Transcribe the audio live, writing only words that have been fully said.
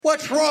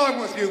What's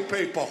wrong with you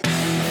people?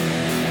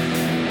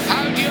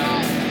 How do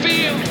y'all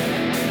feel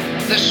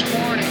this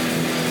morning?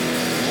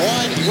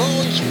 Why do you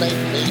always make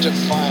me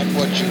define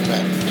what you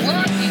meant?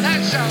 What?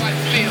 That's how I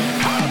feel.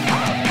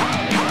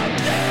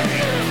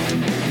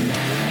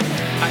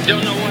 I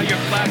don't know why you're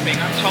clapping.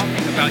 I'm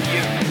talking about you.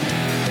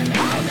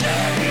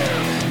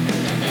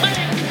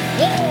 Make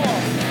war!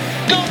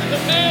 Go to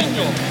the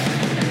manual!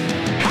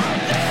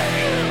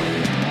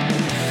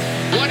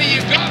 What do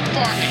you got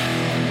for me?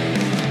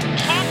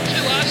 Talk to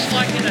us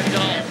like an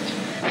adult.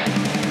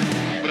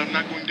 But I'm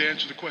not going to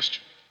answer the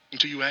question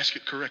until you ask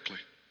it correctly.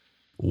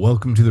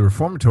 Welcome to The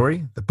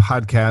Reformatory, the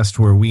podcast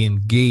where we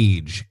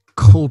engage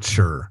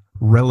culture,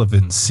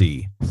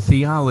 relevancy,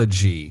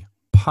 theology,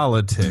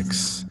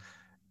 politics,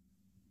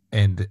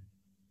 and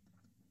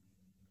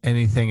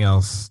anything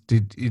else.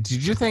 Did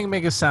your thing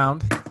make a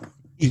sound?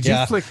 Did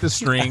you flick the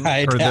string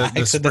or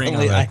the spring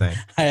on that thing?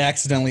 I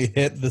accidentally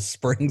hit the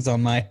springs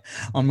on my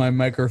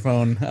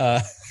microphone.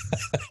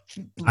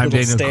 I'm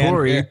Daniel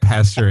Corey, here.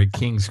 pastor at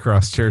King's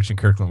Cross Church in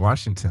Kirkland,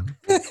 Washington.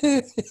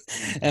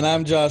 And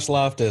I'm Josh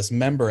Loftus,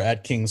 member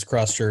at King's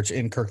Cross Church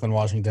in Kirkland,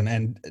 Washington.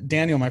 And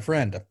Daniel, my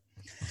friend,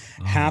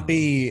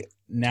 happy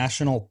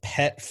National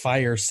Pet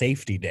Fire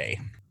Safety Day.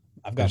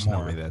 I've got There's more.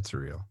 no way that's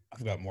real.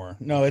 I've got more.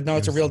 No,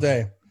 it's a real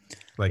day.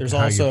 Like There's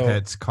how also your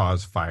pets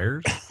cause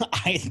fires?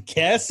 I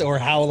guess, or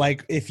how,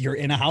 like, if you're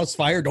in a house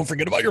fire, don't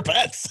forget about your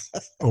pets.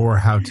 Or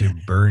how to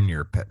burn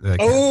your pet.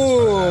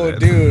 Oh,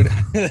 dude.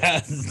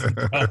 That's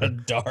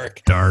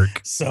dark.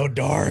 Dark. So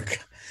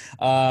dark.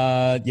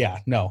 Yeah,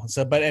 no.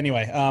 So, but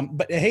anyway,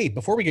 but hey,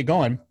 before we get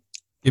going,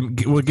 Give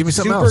me something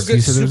super else. good,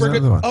 You said there's super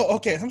good. another one. Oh,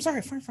 okay. I'm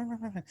sorry.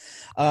 Fine.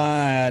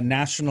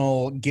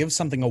 National Give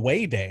Something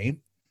Away Day.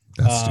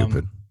 That's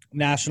stupid.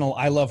 National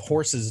I Love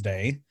Horses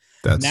Day.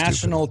 That's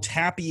National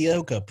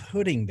Tapioca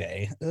Pudding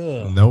Day.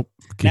 Ugh. Nope.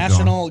 Keep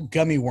National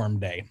Gummy Worm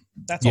Day.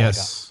 That's all I got.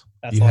 Yes.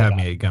 That's You all I have got.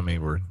 me at gummy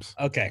worms.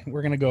 Okay,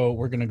 we're gonna go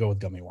with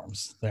gummy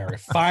worms. There, I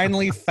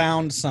finally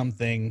found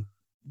something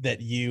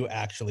that you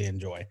actually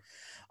enjoy.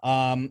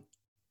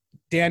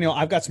 Daniel,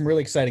 I've got some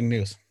really exciting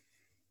news.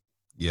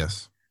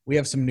 Yes. We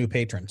have some new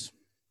patrons.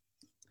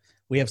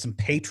 We have some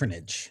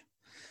patronage.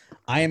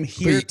 I am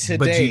here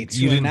today But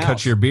you didn't announce.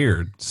 cut your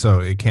beard, so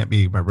it can't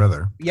be my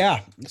brother. Yeah.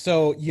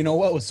 So you know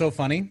what was so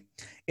funny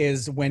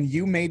is when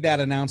you made that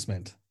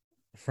announcement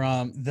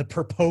from the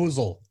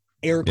proposal,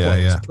 air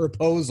quotes,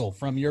 proposal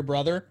from your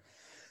brother,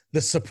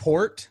 the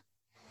support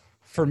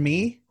for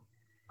me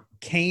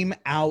came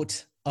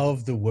out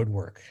of the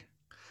woodwork.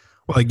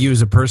 Well, like you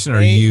as a person,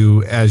 or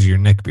you as your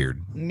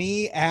neckbeard?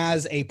 Me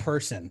as a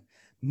person.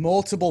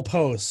 Multiple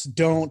posts,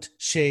 don't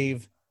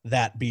shave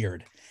that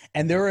beard.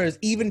 And there are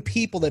even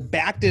people that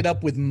backed it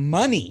up with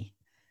money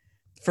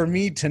for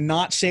me to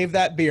not shave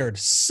that beard.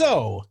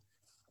 So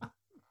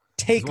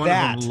take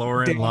that,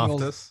 Lauren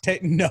Loftus.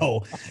 Take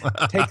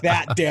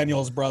that,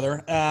 Daniel's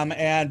brother.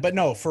 But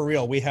no, for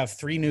real, we have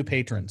 3 new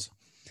patrons.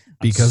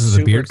 Because of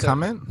the beard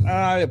comment?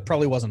 It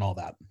probably wasn't all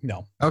that.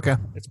 No. Okay.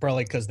 It's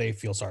probably because they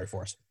feel sorry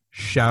for us.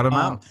 Shout them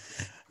out.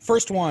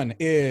 First one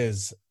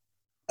is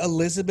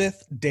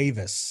Elizabeth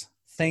Davis.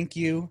 Thank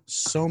you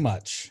so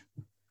much.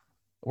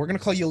 We're gonna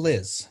call you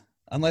Liz,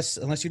 unless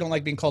you don't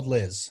like being called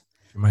Liz.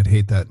 You might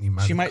hate that.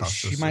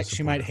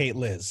 She might hate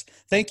Liz.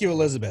 Thank you,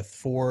 Elizabeth,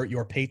 for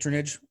your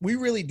patronage. We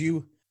really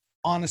do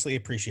honestly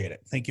appreciate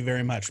it. Thank you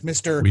very much,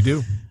 We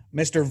do.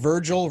 Mr.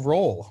 Virgil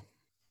Roll.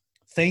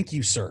 Thank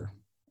you, sir.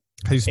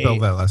 How do you spell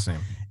that last name?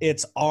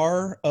 It's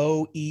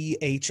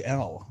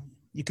Roehl.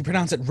 You could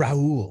pronounce it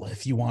Raul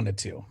if you wanted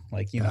to.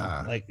 Like, you know,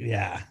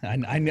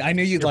 I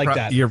knew you'd like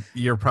that.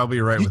 You're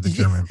probably right with the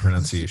German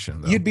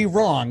pronunciation, though. You'd be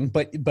wrong,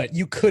 but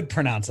you could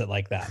pronounce it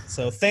like that.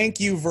 So thank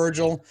you,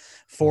 Virgil,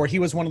 he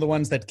was one of the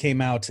ones that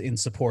came out in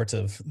support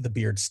of the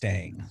beard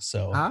staying.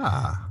 So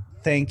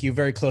thank you.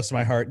 Very close to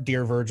my heart,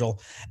 dear Virgil.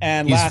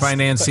 And he's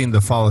financing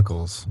the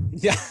follicles.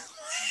 Yeah.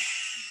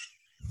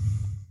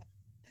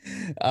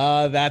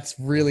 That's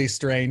really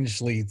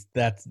strangely,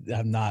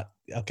 I'm not.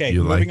 Okay,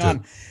 moving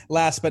on.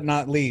 Last but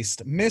not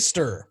least,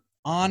 Mr.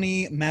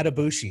 Ani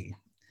Matabushi.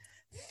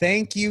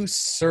 Thank you,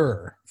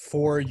 sir,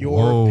 for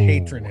your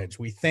patronage.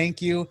 We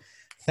thank you.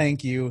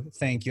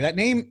 That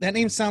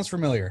name sounds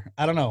familiar.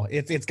 I don't know.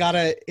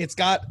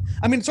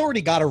 It's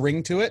already got a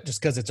ring to it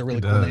just because it's a really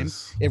cool name.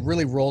 It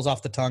really rolls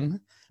off the tongue.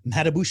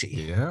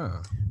 Matabushi.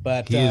 Yeah.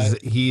 But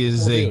he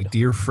is a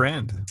dear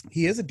friend.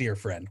 He is a dear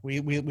friend. We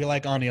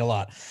like Ani a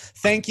lot.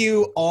 Thank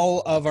you, all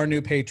of our new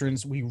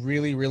patrons. We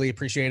really, really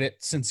appreciate it.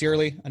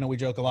 Sincerely, I know we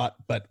joke a lot,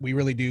 but we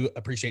really do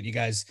appreciate you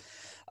guys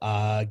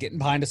getting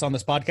behind us on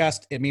this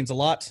podcast. It means a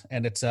lot,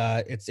 and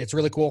it's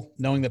really cool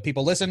knowing that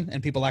people listen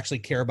and people actually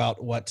care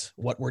about what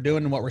we're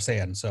doing and what we're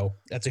saying. So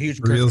that's a huge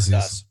encouragement to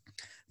us.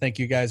 Thank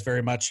you guys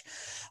very much.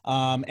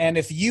 And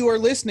if you are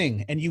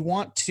listening and you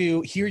want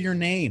to hear your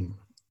name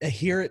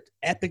hear it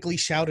epically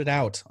shouted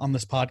out on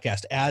this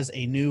podcast as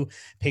a new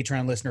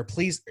Patreon listener,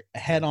 please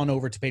head on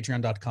over to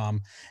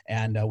patreon.com.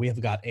 And we have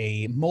got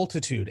a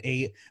multitude,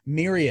 a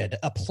myriad,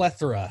 a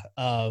plethora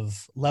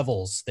of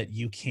levels that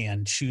you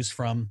can choose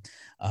from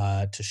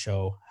to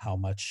show how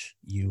much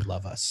you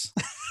love us.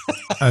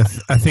 I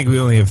think we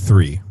only have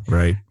 3,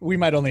 right? We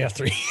might only have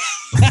 3.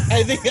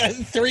 I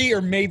think 3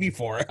 or maybe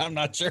 4. I'm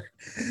not sure.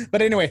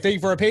 But anyway, thank you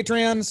for our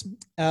Patreons.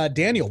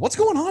 Daniel, what's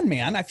going on,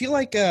 man? I feel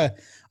like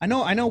I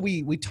know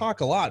we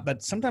talk a lot,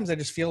 but sometimes I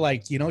just feel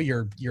like,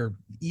 you're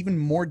even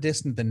more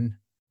distant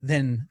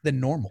than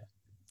normal.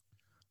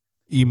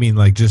 You mean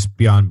like just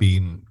beyond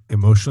being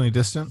emotionally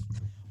distant?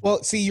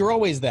 Well, see, you're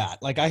always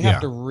that. Like I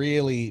have to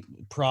really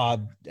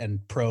prod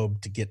and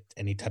probe to get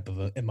any type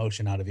of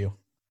emotion out of you.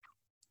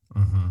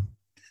 Mm-hmm.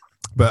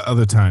 But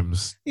other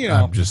times,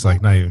 I'm just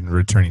like not even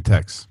returning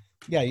texts.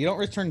 Yeah, you don't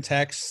return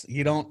texts.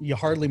 You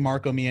hardly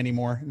Marco me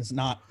anymore. It's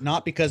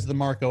not because the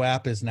Marco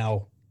app is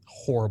now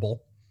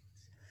horrible.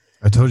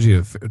 I told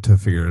you to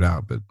figure it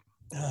out, but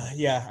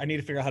yeah, I need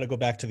to figure out how to go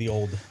back to the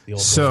old.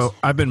 So days.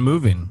 I've been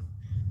moving,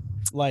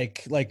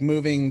 like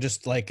moving,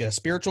 just like a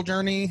spiritual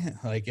journey,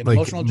 like an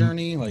emotional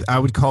journey. Like I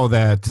would call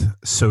that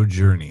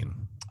sojourning.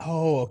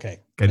 Oh, okay.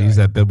 Got to use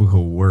that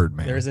biblical word,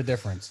 man. There is a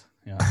difference.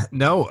 Yeah.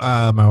 No,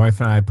 my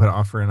wife and I put an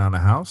offer in on a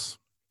house.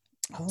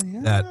 Oh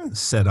yeah. That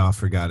said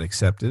offer got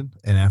accepted,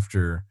 and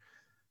after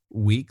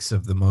weeks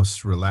of the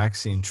most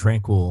relaxing,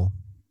 tranquil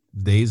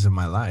days of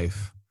my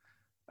life.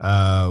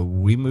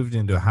 We moved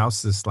into a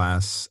house this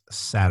last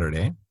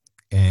Saturday,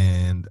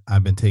 and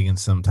I've been taking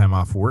some time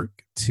off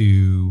work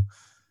to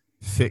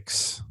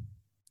fix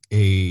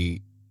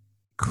a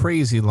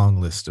crazy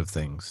long list of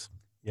things.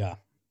 Yeah.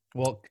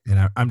 Well,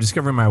 and I'm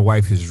discovering my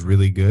wife is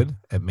really good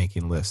at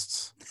making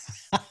lists.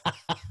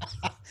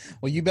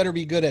 Well, you better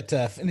be good at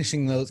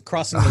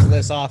crossing those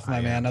lists off,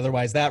 my man.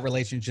 Otherwise, that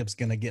relationship's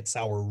going to get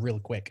sour real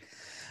quick.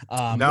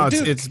 No,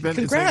 dude, it's been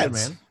good,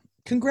 man.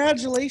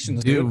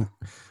 Congratulations, dude.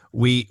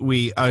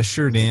 We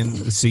ushered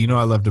in, so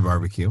I love to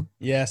barbecue.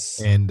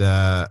 Yes. And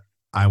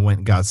I went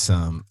and got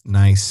some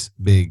nice,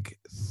 big,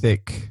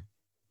 thick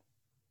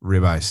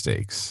ribeye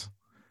steaks.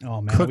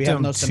 Oh, man. Cooked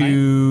them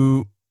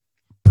to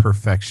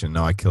perfection.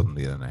 No, I killed them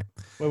the other night.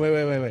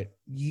 Wait.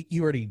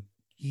 You already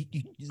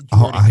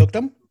cooked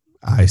them?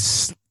 I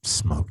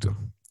smoked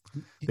them.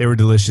 They were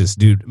delicious,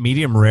 dude.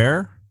 Medium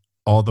rare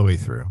all the way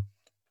through.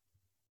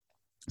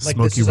 Like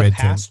Smoky this is red a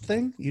past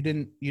thing? You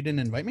didn't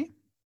invite me?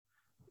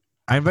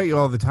 I invite you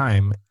all the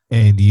time,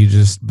 and you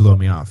just blow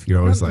me off. You're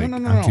always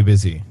I'm too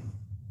busy.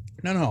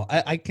 No.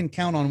 I can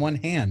count on one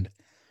hand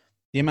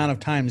the amount of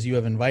times you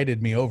have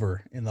invited me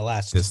over in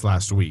this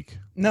last week.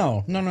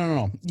 No.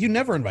 You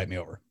never invite me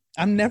over.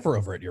 I'm never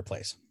over at your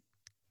place.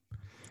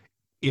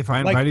 If I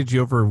invited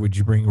you over, would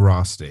you bring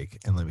raw steak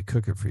and let me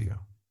cook it for you?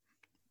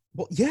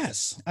 Well,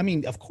 yes. I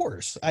mean, of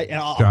course.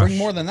 I'll bring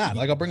more than that.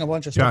 Like I'll bring a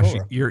bunch of stuff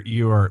over.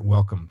 You are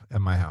welcome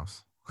at my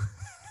house.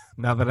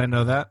 Now that I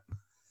know that.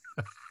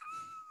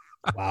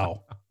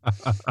 Wow.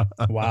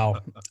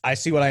 I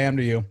see what I am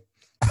to you.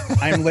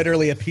 I am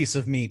literally a piece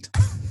of meat.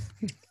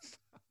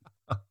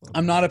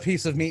 I'm not a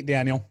piece of meat,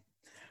 Daniel,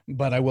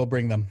 but I will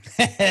bring them.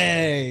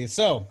 Hey.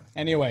 So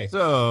anyway,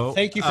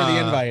 thank you for the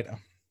invite.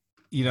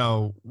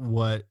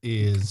 What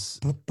is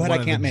but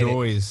I can't make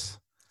joys.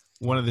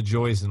 One of the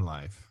joys in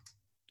life,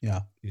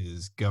 yeah,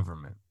 is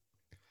government.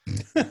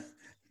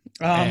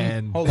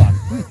 And hold on,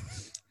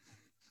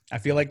 I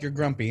feel like you're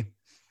grumpy,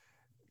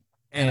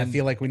 and I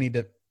feel like we need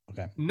to.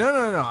 Okay.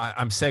 No.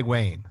 I'm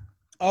segueing.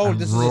 Oh,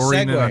 this is a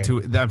segue.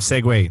 I'm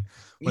segueing.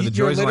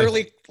 You're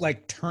literally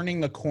like turning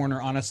the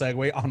corner on a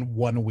Segway on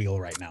one wheel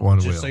right now.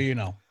 Just so you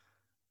know.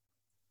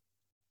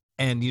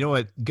 And you know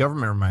what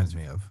government reminds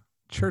me of?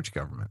 Church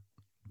government.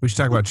 We should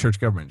talk about church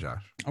government,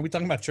 Josh. Are we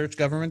talking about church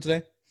government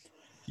today?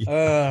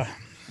 Yeah.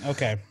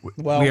 Okay.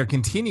 Well, we are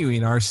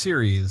continuing our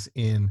series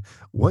in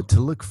what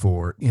to look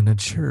for in a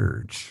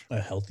church.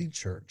 A healthy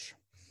church.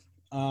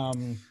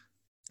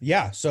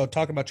 Yeah. So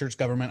talking about church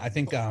government, I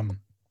think.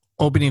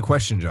 Opening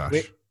question,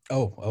 Josh.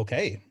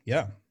 Okay.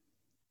 Yeah.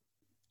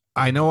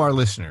 I know our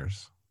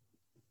listeners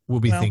will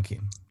be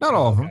thinking, not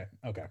all of them.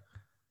 Okay.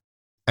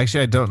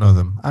 Actually, I don't know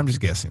them. I'm just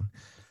guessing.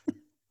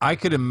 I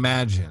could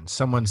imagine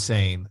someone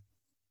saying,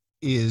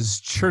 is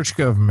church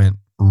government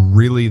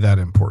really that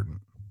important?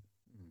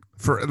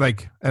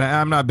 And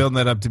I'm not building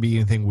that up to be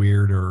anything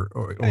weird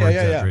or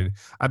exaggerated.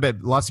 Yeah. I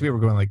bet lots of people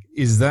are going like,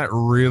 is that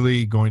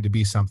really going to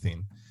be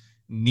something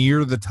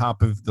near the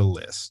top of the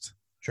list?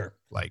 Sure.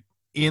 Like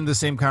in the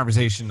same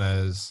conversation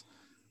as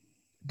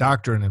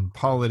doctrine and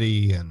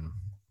polity and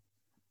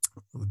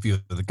view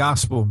of the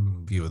gospel,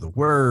 view of the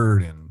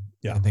word and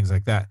things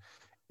like that.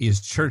 Is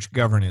church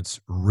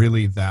governance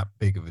really that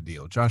big of a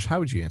deal? Josh, how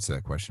would you answer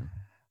that question?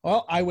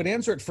 Well, I would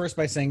answer it first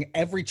by saying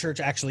every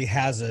church actually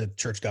has a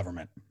church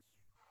government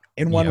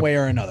in one way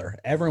or another.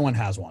 Everyone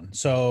has one.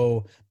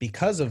 So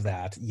because of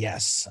that,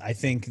 yes, I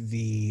think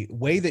the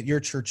way that your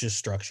church is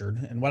structured,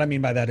 and what I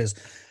mean by that is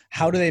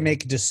how do they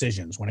make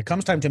decisions when it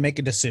comes time to make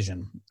a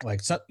decision?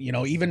 Like,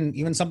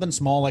 even something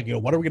small, like,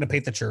 what are we going to pay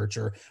the church,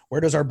 or where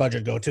does our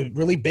budget go, to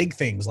really big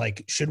things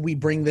like, should we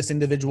bring this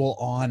individual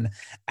on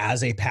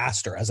as a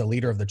pastor, as a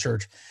leader of the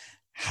church?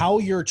 How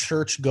your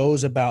church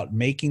goes about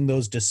making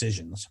those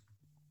decisions,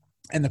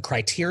 and the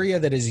criteria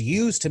that is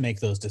used to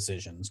make those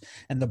decisions,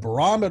 and the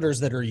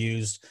barometers that are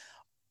used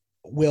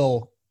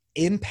will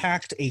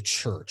impact a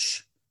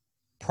church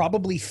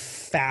probably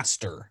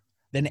faster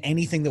than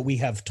anything that we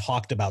have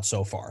talked about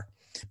so far,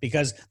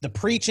 because the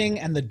preaching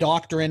and the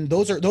doctrine,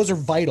 those are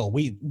vital.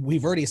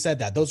 We've already said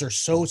that those are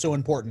so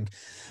important,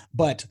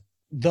 but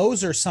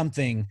those are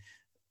something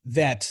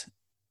that,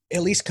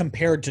 at least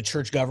compared to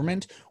church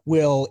government,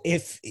 will,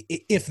 if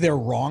they're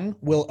wrong,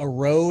 will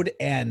erode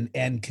and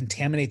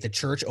contaminate the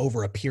church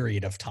over a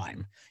period of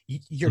time.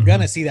 You're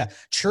going to see that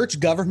church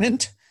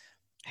government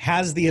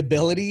has the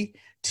ability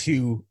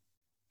to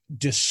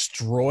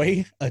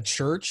destroy a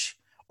church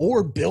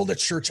or build a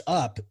church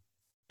up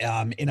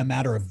in a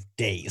matter of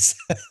days,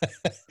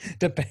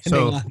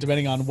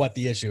 depending on what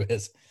the issue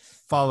is.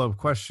 Follow-up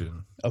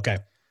question. Okay.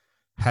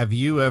 Have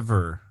you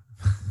ever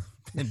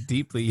been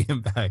deeply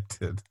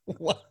impacted?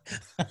 What?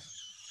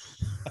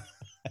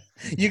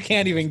 You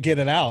can't even get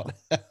it out.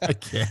 I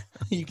can't.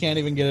 You can't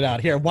even get it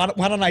out. Here, why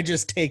don't I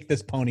just take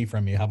this pony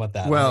from you? How about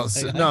that? Well,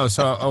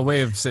 so a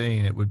way of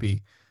saying it would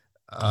be,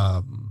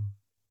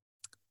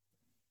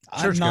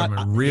 church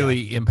government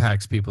really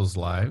impacts people's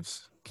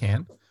lives.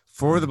 Can,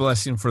 for the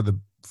blessing, for the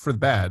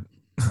bad.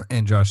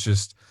 And Josh,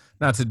 just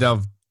not to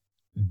delve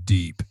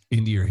deep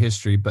into your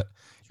history, but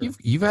sure,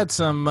 you've had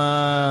some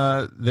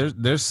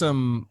there's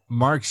some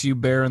marks you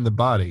bear in the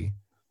body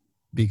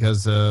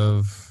because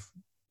of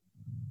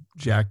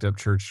jacked up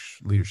church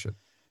leadership.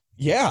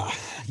 Yeah.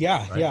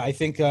 Right? I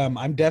think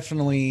I'm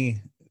definitely,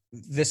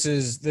 this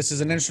is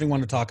an interesting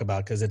one to talk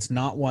about, because it's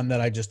not one that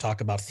I just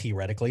talk about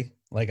theoretically.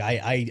 Like,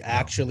 I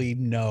actually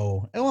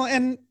know, well,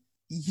 and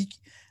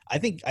I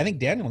think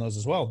Daniel knows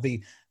as well.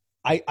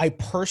 I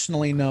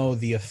personally know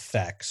the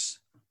effects.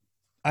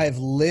 I've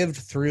lived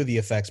through the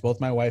effects, both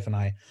my wife and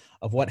I,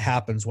 of what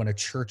happens when a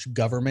church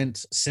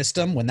government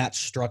system, when that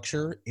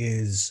structure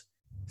is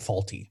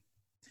faulty.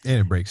 And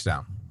it breaks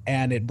down.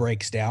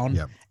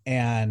 Yep.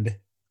 And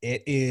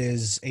it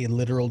is a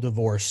literal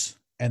divorce,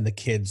 and the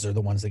kids are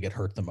the ones that get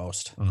hurt the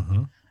most.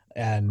 Mm-hmm.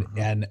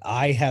 And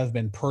I have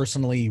been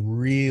personally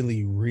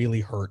really, really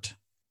hurt.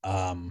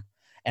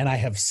 And I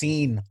have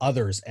seen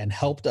others and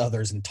helped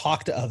others and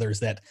talked to others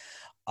that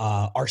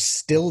are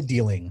still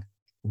dealing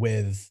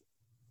with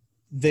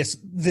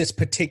this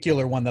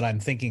particular one that I'm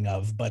thinking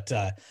of. But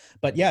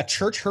yeah,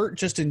 church hurt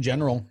just in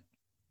general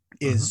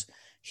is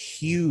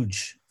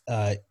huge.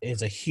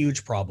 Is a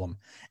huge problem.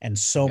 And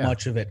so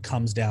much of it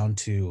comes down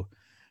to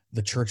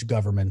the church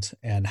government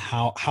and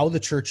how the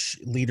church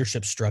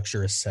leadership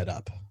structure is set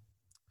up.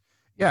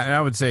 Yeah. And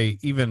I would say,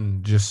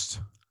 even just,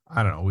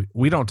 I don't know,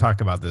 we don't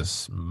talk about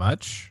this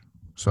much,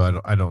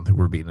 so I don't think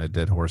we're beating a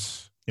dead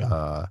horse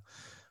on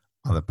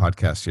the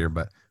podcast here,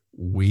 but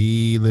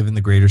we live in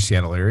the greater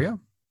Seattle area.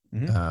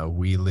 Mm-hmm.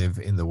 We live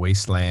in the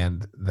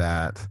wasteland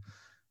that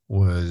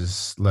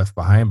was left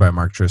behind by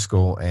Mark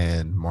Driscoll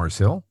and Morris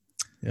Hill.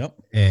 Yep.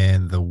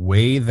 And the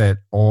way that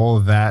all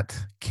of that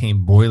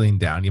came boiling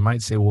down, you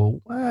might say,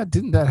 well,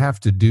 didn't that have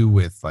to do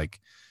with like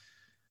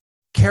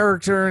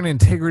character and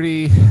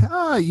integrity?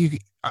 A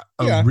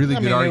really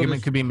good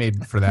argument could be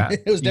made for that.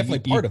 It was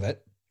definitely part of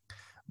it.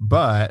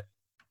 But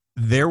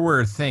there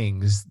were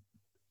things,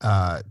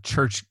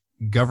 church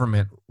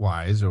government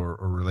wise or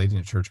relating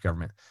to church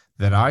government,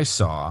 that I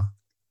saw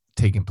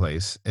taking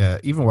place,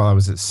 even while I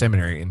was at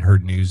seminary, and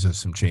heard news of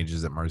some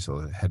changes that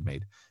Marcel had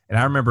made. And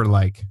I remember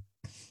like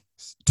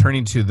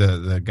turning to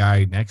the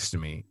guy next to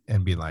me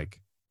and be like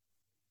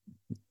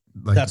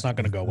that's not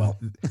going to go well.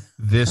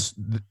 This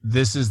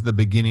is the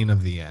beginning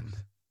of the end.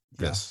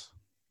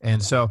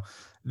 And so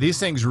these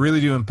things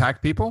really do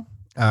impact people.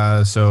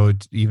 So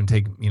to even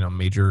take,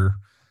 major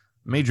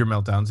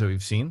meltdowns that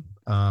we've seen,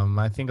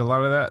 I think a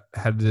lot of that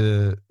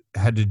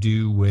had to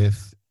do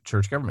with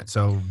church government.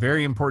 So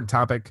very important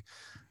topic,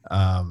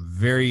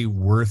 very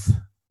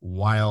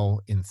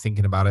worthwhile in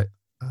thinking about it,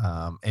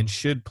 and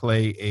should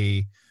play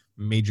a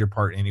major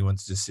part in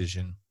anyone's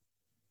decision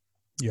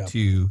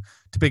to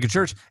pick a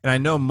church. And I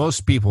know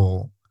most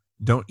people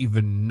don't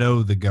even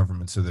know the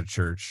governments of their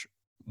church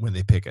when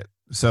they pick it.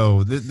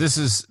 So this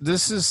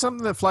is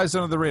something that flies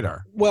under the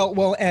radar.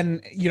 Well,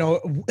 and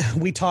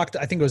we talked,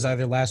 I think it was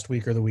either last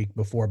week or the week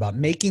before, about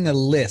making a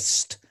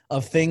list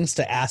of things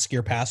to ask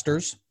your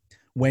pastors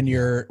when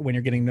you're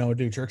getting to know a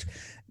new church.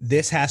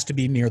 This has to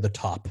be near the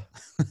top.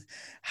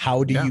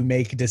 How do you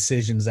make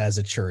decisions as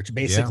a church?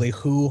 Basically,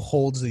 who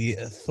holds the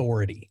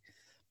authority?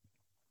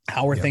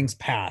 How are things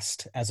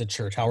passed as a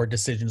church? How are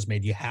decisions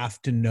made? You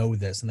have to know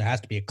this, and there has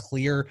to be a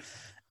clear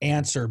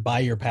answer by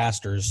your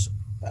pastors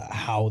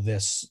how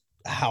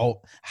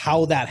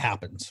that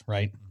happens,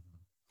 right?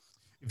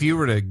 If you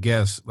were to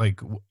guess,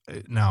 like,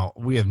 now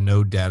we have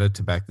no data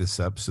to back this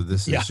up, so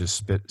this is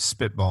just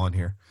spitballing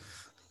here.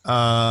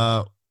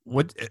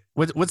 what's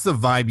the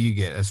vibe you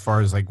get as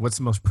far as like what's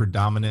the most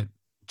predominant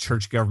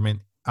church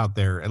government out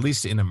there, at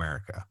least in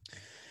America?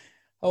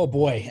 Oh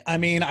boy. I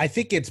mean, I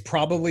think it's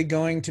probably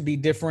going to be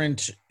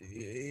different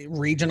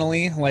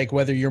regionally, like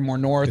whether you're more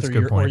north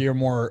or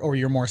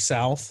you're more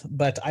south.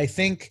 But I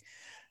think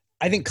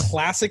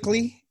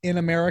classically in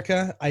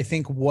America, I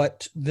think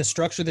what the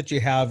structure that you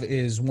have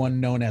is one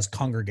known as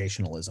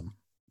congregationalism.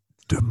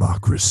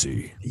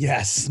 Democracy.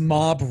 Yes,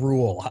 mob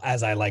rule,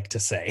 as I like to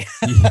say.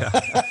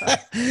 Yeah.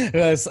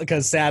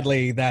 Because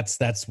sadly,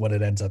 that's what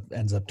it ends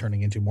up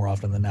turning into more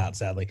often than not.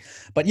 Sadly,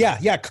 but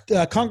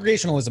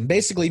congregationalism,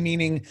 basically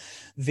meaning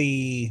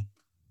the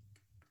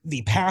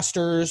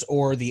pastors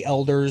or the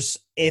elders,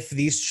 if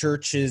these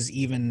churches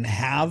even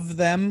have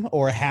them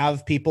or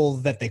have people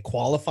that they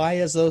qualify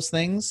as those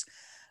things.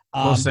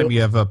 Most of the time,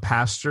 you have a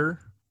pastor.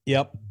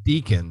 Yep.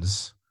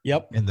 Deacons.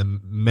 Yep. And the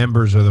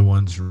members are the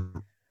ones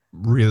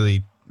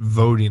really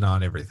voting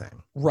on everything.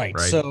 Right.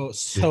 So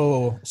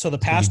the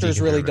pastors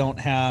really don't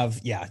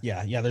have,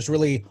 there's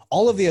really,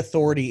 all of the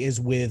authority is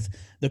with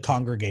the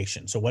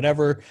congregation. So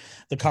whatever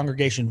the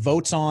congregation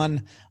votes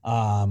on,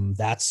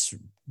 that's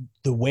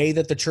the way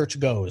that the church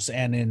goes.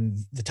 And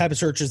in the type of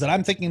churches that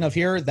I'm thinking of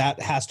here, that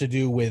has to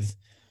do with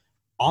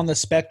on the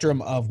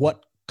spectrum of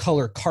what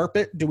color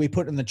carpet do we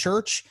put in the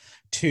church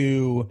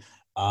to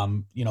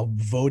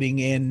voting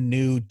in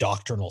new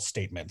doctrinal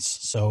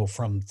statements. So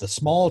from the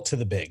small to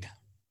the big.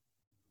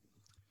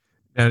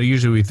 Now,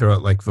 usually we throw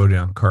out like voting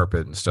on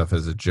carpet and stuff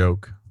as a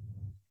joke.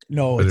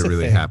 No, but it's it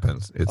really thing.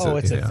 happens. It's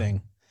a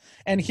thing.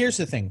 And here's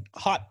the thing: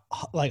 hot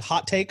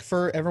take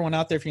for everyone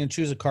out there. If you can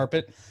choose a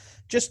carpet,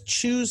 just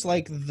choose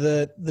like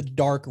the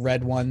dark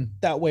red one.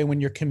 That way,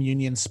 when your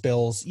communion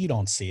spills, you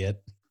don't see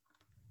it.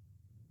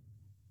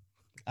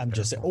 I'm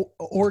just saying,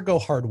 or go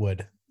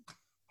hardwood.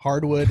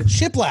 Hardwood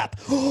shiplap.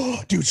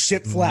 Dude,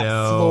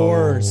 shiplap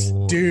floors.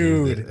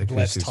 Dude,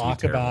 let's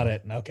talk about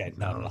it. Okay,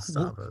 no.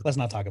 Let's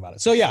not talk about it.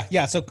 So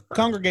so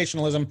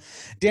congregationalism.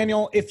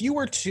 Daniel, if you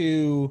were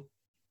to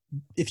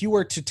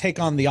take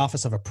on the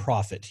office of a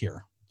prophet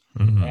here,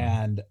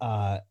 and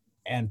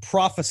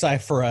prophesy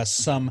for us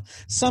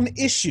some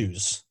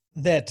issues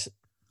that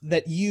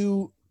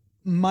you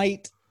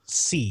might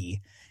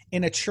see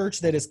in a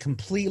church that is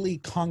completely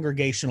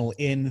congregational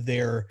in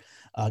their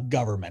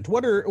government.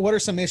 What are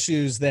some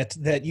issues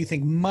that you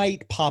think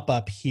might pop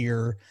up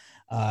here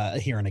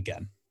and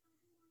again?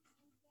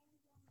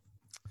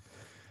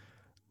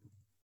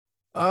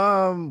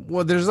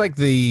 Well, there's like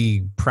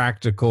the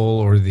practical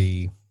or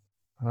the,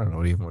 I don't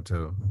know even what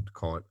to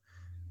call it.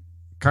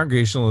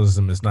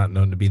 Congregationalism is not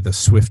known to be the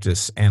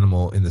swiftest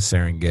animal in the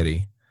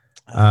Serengeti.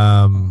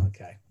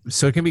 Okay.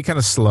 So it can be kind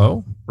of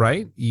slow,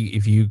 right?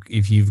 If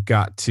you've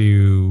got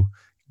to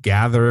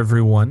gather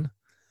everyone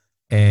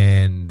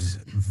and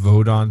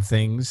vote on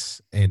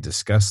things and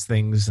discuss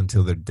things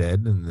until they're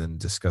dead, and then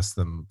discuss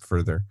them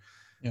further.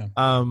 Yeah.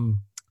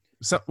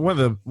 So one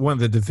of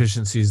the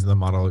deficiencies of the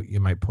model you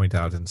might point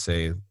out and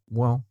say,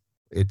 well,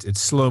 it's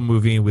slow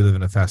moving. We live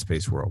in a fast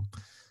paced world,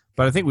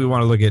 but I think we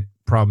want to look at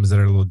problems that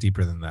are a little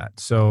deeper than that.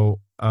 So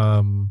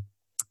I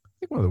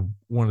think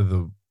one of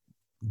the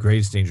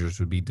greatest dangers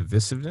would be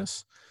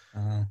divisiveness,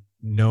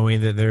 knowing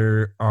that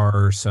there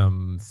are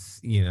some,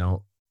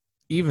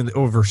 even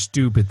over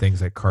stupid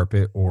things like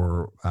carpet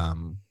or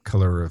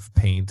color of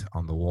paint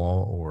on the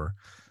wall, or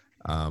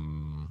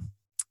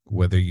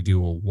whether you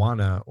do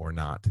Awana or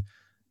not.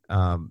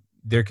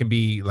 There can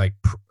be like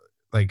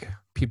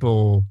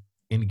people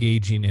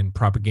engaging in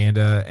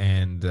propaganda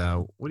and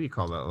what do you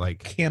call that? Like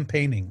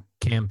campaigning.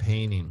 Yep.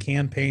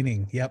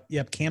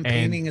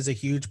 Campaigning is a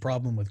huge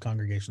problem with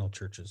congregational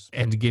churches.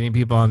 And getting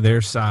people on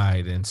their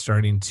side and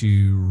starting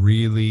to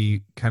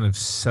really kind of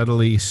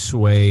subtly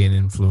sway and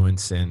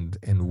influence and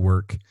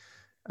work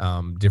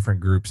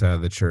different groups out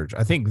of the church.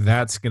 I think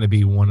that's going to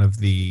be one of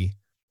the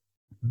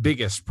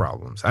biggest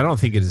problems. I don't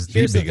think it is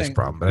the biggest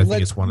problem, but I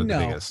think it's one of the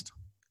biggest.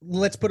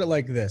 Let's put it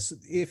like this.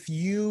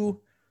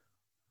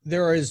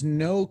 There is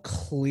no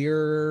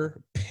clear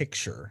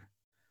picture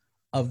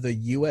of the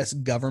U.S.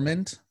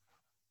 government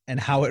and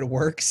how it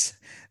works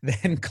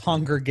than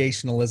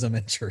congregationalism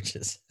in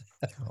churches.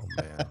 Oh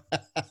man!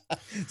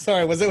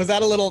 Sorry, was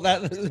that a little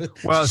that?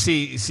 Well,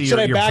 see, should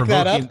I back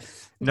that up?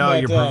 No,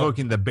 you're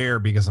provoking the bear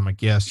because I'm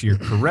like, yes, you're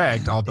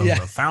correct. Although the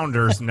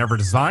founders never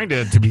designed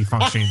it to be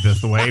functioning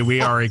this way.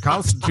 We are a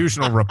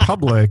constitutional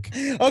republic.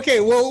 Okay,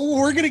 well,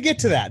 we're gonna get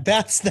to that.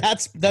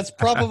 That's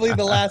probably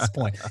the last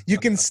point. You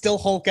can still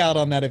Hulk out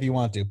on that if you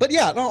want to. But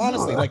yeah, no,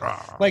 honestly,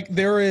 like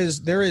there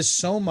is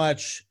so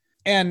much.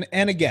 And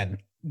again,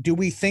 do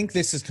we think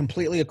this is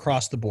completely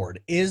across the board?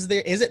 Is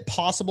it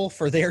possible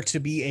for there to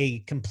be a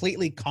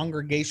completely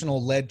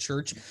congregational led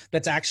church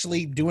that's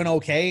actually doing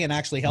okay and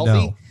actually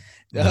healthy?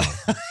 No.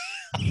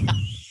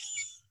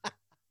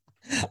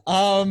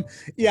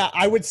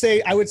 I would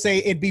say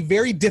it'd be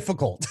very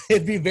difficult.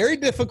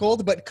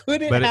 But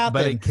could it happen?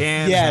 But it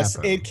can. Yes,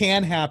 happen. It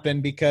can happen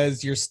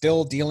because you're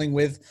still dealing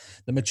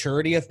with the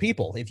maturity of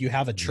people. If you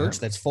have a church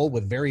that's full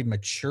with very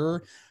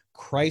mature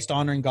Christ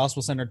honoring,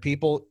 gospel centered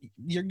people,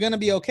 you're going to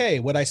be okay.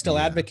 Would I still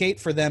advocate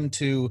for them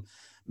to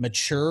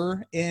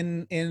mature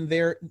in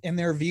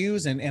their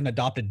views and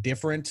adopt a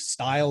different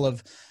style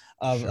of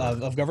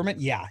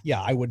government? Yeah,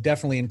 I would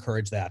definitely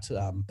encourage that.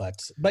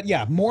 But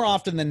yeah, more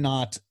often than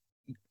not,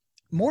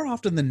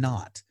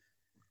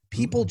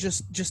 people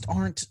just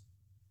aren't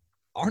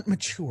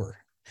mature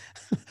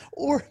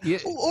or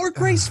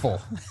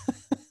graceful.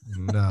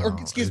 No, or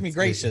excuse me,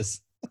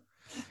 gracious.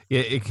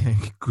 It can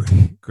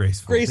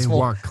graceful. They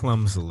walk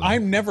clumsily.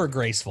 I'm never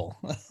graceful.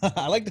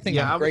 I like to think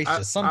I'm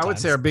gracious. Sometimes I would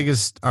say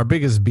our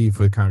biggest beef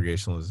with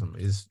Congregationalism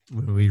is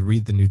when we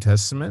read the New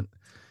Testament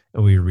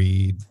and we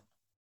read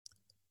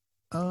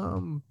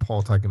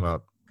Paul talking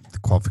about the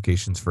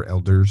qualifications for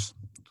elders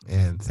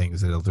and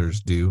things that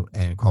elders do,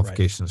 and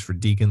qualifications for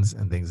deacons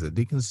and things that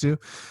deacons do.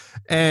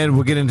 And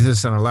we'll get into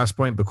this on our last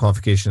point, but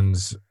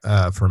qualifications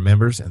for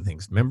members and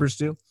things members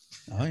do.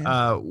 Oh,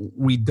 yeah.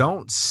 We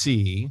don't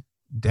see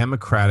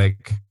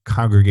democratic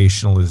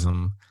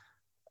congregationalism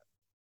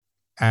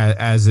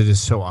as it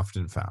is so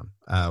often found.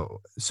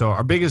 So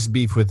our biggest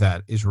beef with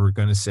that is we're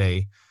going to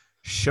say,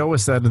 show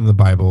us that in the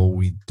Bible.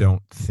 We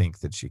don't think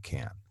that you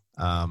can.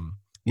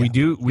 We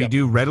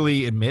do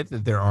readily admit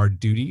that there are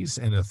duties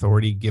and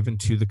authority given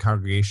to the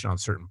congregation on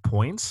certain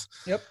points.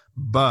 Yep.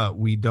 But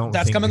we don't.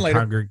 That's coming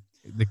later.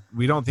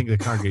 We don't think the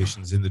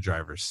congregation's in the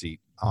driver's seat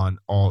on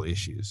all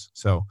issues.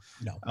 So,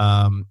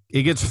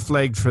 it gets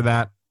flagged for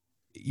that.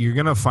 You're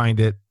gonna find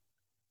it,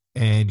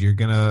 and you're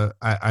gonna.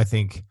 I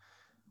think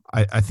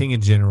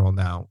in general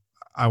now,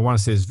 I want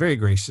to say this very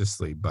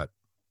graciously, but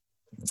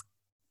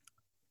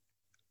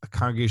a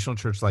congregational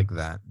church like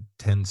that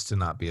tends to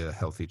not be a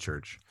healthy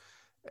church.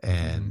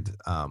 And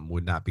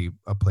would not be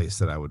a place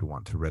that I would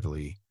want to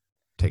readily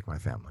take my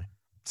family.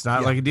 It's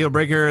not like a deal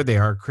breaker. They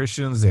are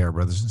Christians. They are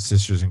brothers and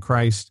sisters in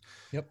Christ.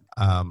 Yep.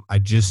 I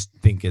just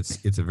think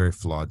it's a very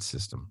flawed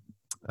system.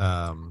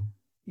 So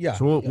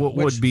what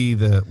would be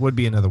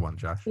another one,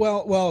 Josh?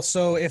 Well.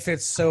 So if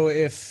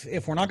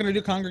we're not going to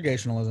do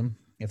congregationalism,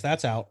 if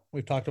that's out,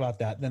 we've talked about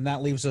that. Then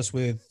that leaves us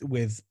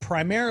with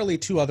primarily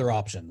two other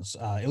options.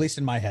 At least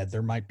in my head,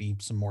 there might be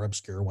some more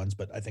obscure ones,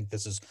 but I think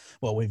this is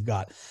what we've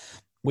got.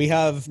 We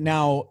have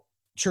now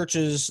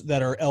churches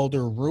that are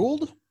elder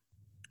ruled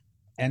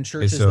and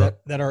churches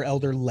that are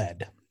elder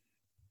led.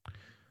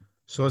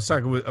 So let's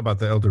talk about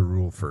the elder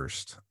rule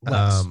first.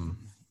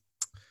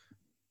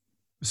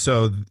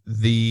 So it's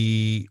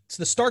the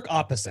stark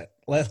opposite.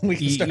 We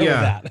can start with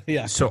that.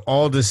 Yeah. So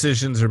all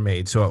decisions are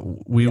made.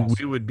 So we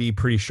would be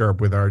pretty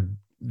sharp with our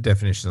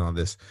definitions on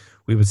this.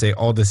 We would say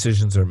all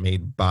decisions are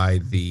made by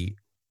the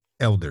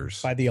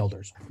elders. By the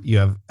elders. You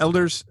have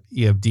elders,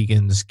 you have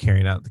deacons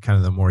carrying out kind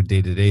of the more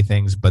day-to-day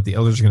things, but the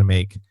elders are going to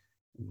make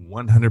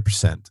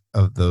 100%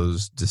 of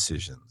those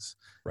decisions.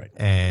 Right.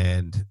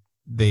 And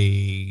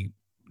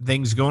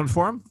things going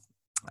for them.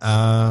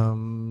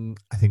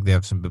 I think they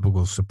have some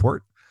biblical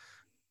support.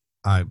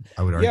 I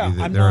would argue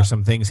that there are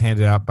some things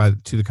handed out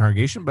to the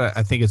congregation, but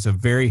I think it's a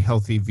very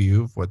healthy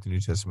view of what the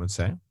New Testament would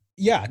say.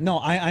 Yeah, no,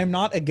 I'm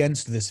not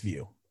against this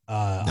view.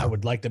 I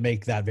would like to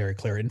make that very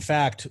clear. In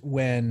fact,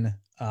 when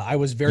I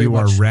was you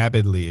are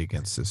rabidly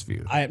against this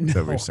view.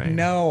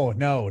 No.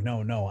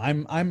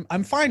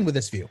 I'm fine with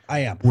this view. I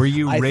am. Were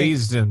you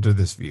raised under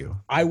this view?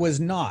 I was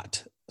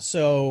not.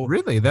 So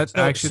really, that's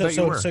actually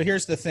you were. So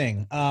here's the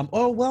thing.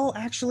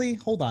 Actually,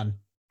 hold on.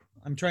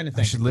 I'm trying to think.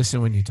 I should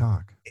listen when you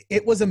talk.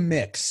 It was a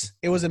mix.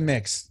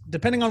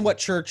 Depending on what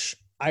church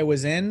I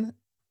was in.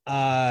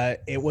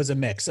 It was a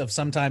mix of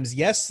sometimes,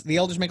 yes, the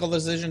elders make all the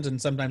decisions,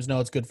 and sometimes, no,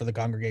 it's good for the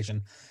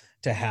congregation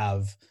to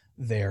have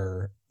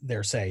their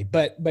say.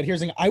 But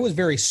here's the thing. I was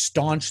very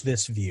staunch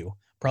this view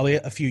probably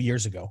a few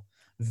years ago.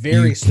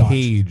 Very staunch.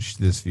 Caged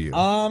this view.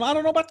 I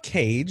don't know about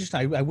caged.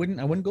 I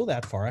wouldn't go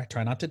that far. I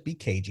try not to be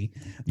cagey.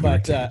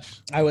 But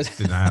I was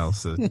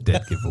denial's a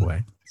dead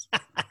giveaway.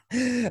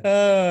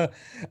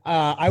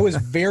 I was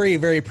very,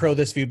 very pro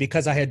this view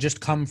because I had just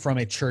come from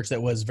a church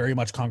that was very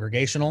much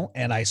congregational,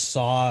 and I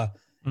saw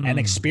and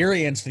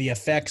experienced the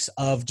effects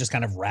of just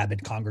kind of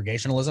rabid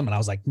congregationalism. And I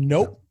was like,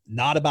 nope,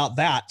 not about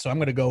that. So I'm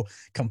going to go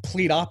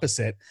complete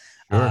opposite,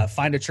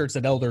 find a church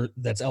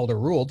that's elder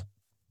ruled.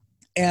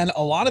 And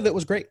a lot of it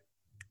was great.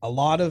 A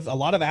lot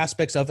of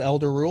aspects of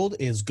elder ruled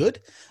is good.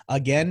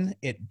 Again,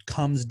 it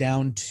comes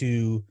down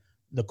to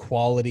the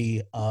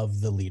quality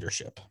of the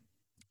leadership.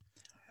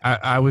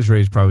 I was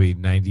raised probably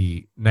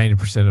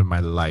 90% of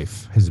my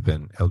life has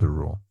been elder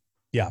rule.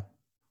 Yeah.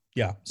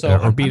 So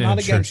I'm not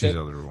against it.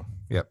 Elder rule.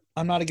 Yep.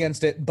 I'm not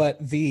against it,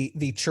 but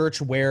the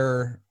church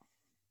where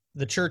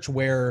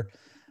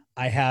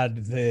I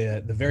had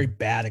the very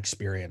bad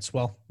experience.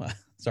 Well,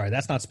 sorry,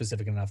 that's not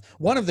specific enough.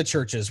 One of the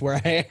churches where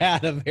I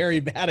had a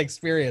very bad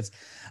experience,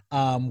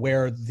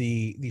 where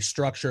the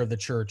structure of the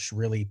church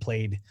really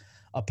played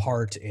a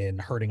part in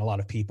hurting a lot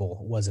of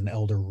people, was an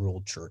elder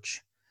ruled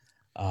church.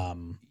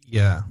 And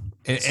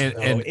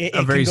it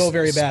can go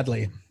very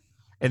badly.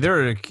 And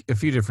there are a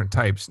few different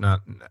types.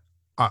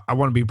 I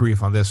want to be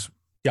brief on this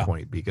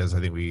point because I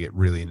think we get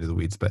really into the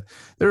weeds, but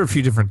there are a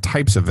few different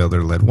types of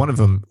elder led. One of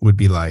them would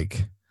be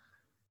like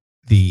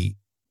the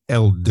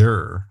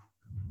elder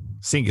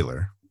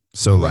singular.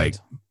 So Right. like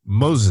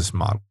Moses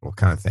model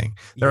kind of thing.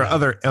 There are Yeah.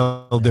 other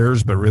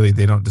elders, but really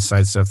they don't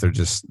decide stuff. They're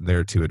just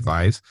there to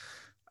advise.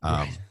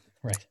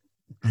 Right.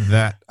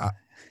 That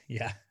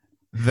Yeah.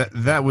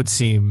 that would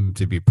seem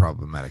to be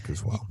problematic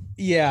as well.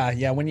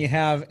 Yeah. When you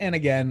have, and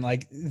again,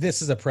 like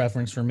this is a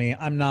preference for me.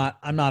 I'm not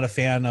a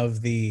fan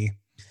of the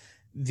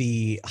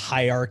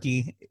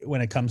hierarchy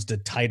when it comes to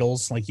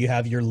titles. Like you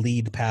have your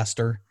lead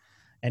pastor,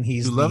 and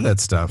he's You love that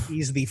stuff.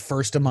 He's the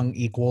first among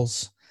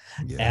equals.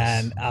 Yes.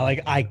 And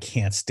I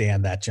can't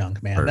stand that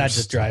junk, man.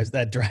 First.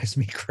 That drives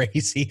me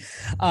crazy.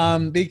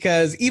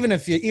 Because even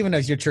if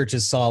your church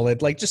is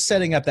solid, like just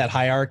setting up that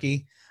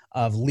hierarchy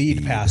of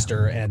lead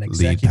pastor and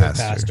executive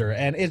pastor,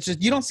 and it's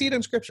just, you don't see it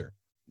in scripture.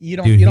 You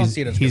don't see it in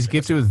scripture. He's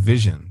gifted with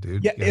vision,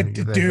 dude. Yeah,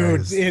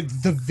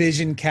 the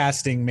vision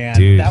casting, man.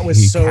 Dude, that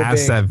was so big. He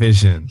casts that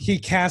vision. He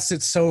casts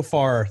it so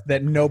far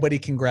that nobody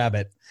can grab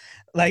it.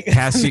 Like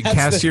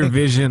cast your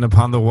vision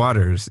upon the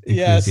waters.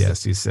 Yes,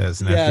 he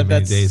says, and after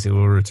many days it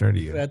will return to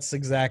you. That's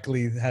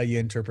exactly how you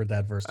interpret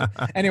that verse.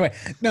 Anyway,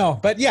 no,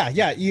 but yeah,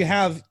 you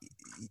have,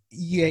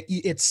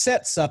 it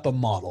sets up a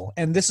model,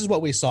 and this is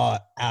what we saw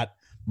at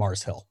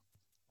Mars Hill.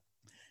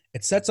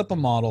 It sets up a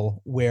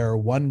model where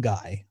one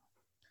guy,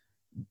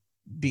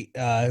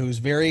 who's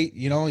very,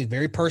 he's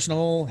very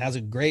personal, has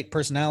a great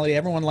personality.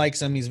 Everyone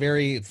likes him. He's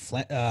very,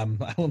 I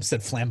almost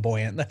said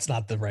flamboyant. That's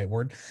not the right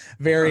word.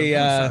 Very,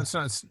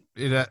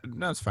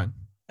 it's fine.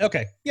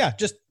 Okay. Yeah.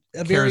 Just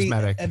a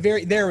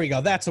charismatic. There we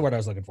go. That's the word I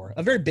was looking for.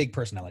 A very big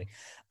personality.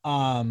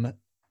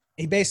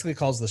 He basically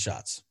calls the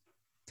shots.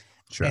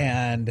 Sure.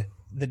 And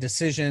the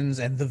decisions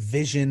and the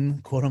vision,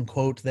 quote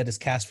unquote, that is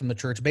cast from the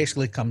church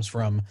basically comes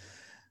from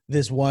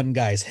this one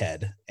guy's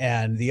head,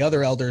 and the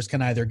other elders can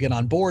either get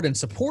on board and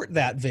support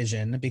that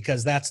vision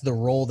because that's the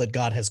role that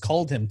God has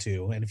called him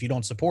to. And if you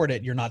don't support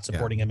it, you're not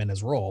supporting him in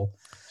his role.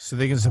 So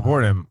they can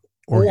support him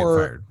or get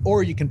fired.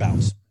 Or you can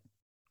bounce.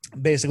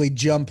 Basically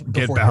jump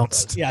before get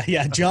bounced.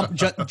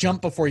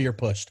 Jump before you're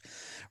pushed.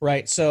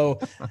 Right. So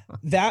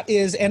that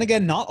is, and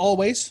again, not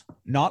always,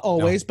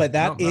 but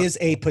that is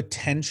a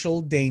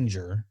potential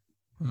danger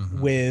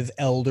with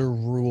elder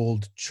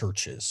ruled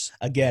churches.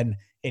 Again,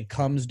 it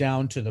comes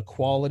down to the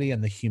quality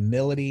and the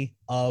humility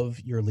of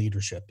your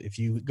leadership. If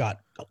you got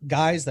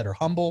guys that are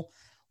humble,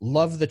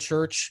 love the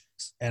church,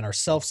 and are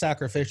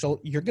self-sacrificial,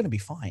 you're going to be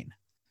fine.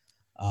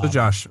 So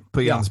Josh,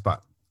 put you on the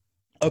spot.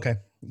 Okay.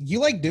 You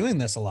like doing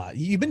this a lot.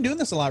 You've been doing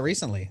this a lot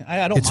recently.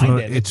 I don't mind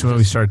it. It's when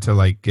we start to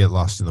like get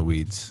lost in the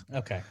weeds.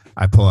 Okay.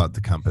 I pull out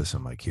the compass.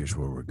 I'm like, here's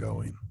where we're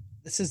going.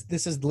 This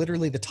is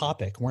literally the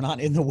topic. We're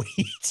not in the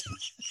weeds.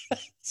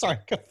 Sorry.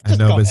 I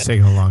know, but it's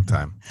taking a long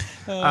time.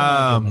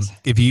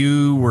 If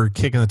you were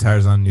kicking the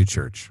tires on a new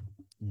church,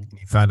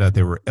 you found out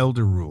they were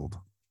elder ruled,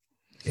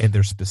 and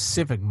their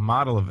specific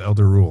model of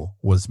elder rule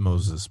was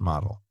Moses'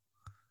 model,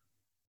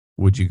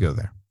 would you go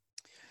there?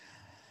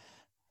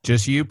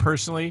 Just you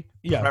personally?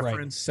 Yeah.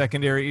 Preference, right.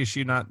 Secondary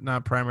issue,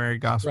 not primary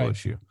gospel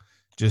issue.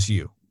 Just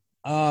you.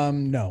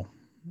 No.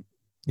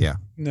 Yeah.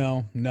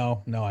 No,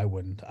 I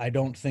wouldn't. I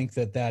don't think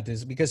that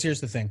is, because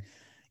here's the thing.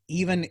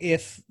 Even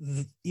if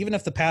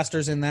the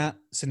pastors in that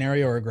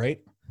scenario are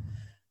great,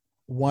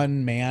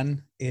 one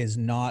man is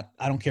not,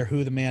 I don't care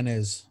who the man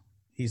is,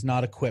 he's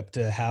not equipped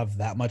to have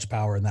that much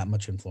power and that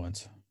much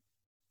influence.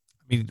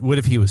 I mean, what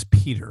if he was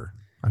Peter?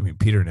 I mean,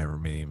 Peter never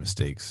made any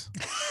mistakes.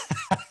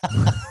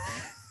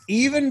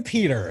 Even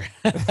Peter,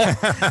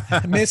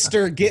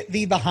 Mr. Get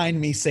Thee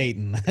Behind Me,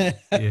 Satan.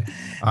 Yeah.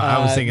 I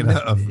was thinking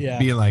of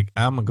being like,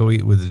 I'm going to go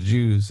eat with the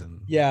Jews. And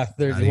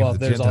there's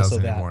Gentiles also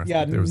anymore. that.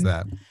 Yeah, there was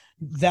that.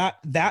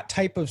 That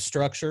type of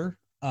structure,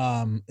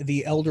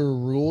 the elder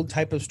ruled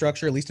type of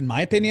structure, at least in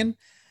my opinion,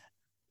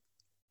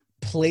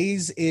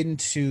 plays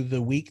into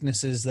the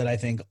weaknesses that I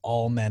think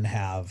all men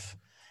have,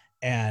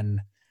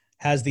 and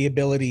has the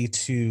ability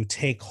to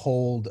take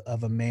hold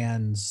of a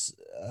man's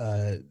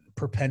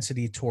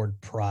propensity toward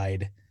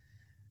pride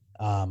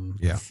a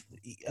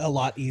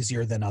lot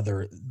easier than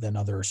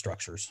other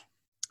structures.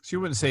 So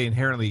you wouldn't say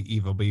inherently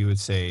evil, but you would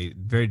say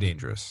very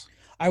dangerous.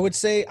 I would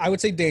say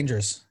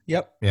dangerous.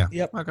 Yep. Yeah.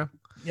 Yep. Okay.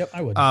 Yep.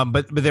 I would.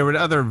 But there were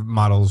other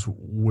models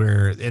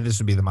where, and this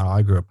would be the model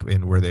I grew up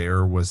in, where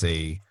there was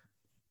a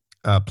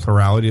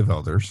plurality of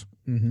elders.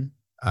 Mm-hmm.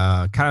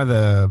 Kind of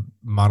the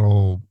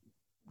model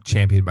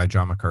championed by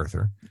John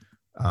MacArthur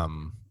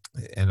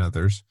and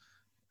others,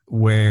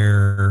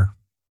 where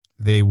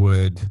they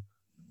would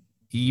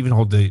even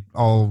hold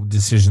all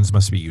decisions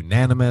must be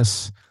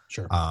unanimous.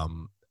 Sure.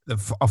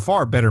 A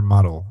far better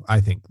model, I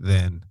think,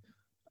 than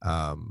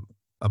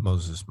a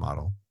Moses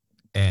model.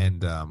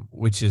 And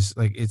which is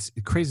like, it's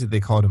crazy they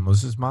call it a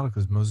Moses model,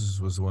 because Moses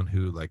was the one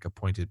who like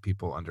appointed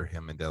people under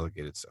him and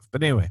delegated stuff.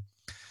 But anyway,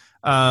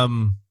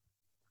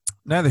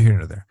 neither here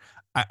nor there.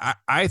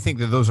 I think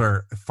that those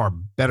are a far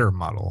better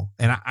model,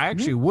 and I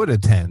actually would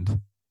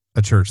attend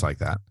a church like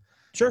that.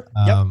 Sure.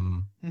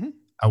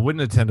 I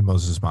wouldn't attend a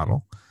Moses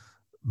model,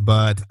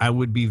 but I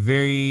would be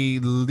very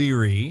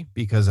leery,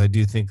 because I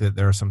do think that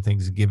there are some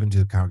things given to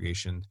the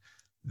congregation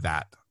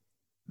that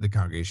the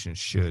congregation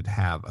should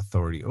have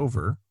authority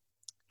over.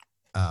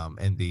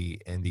 And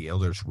the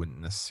elders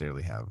wouldn't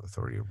necessarily have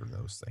authority over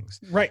those things.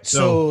 Right.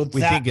 So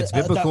we think it's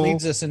biblical. That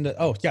leads us into,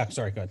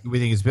 sorry, go ahead. We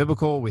think it's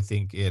biblical. We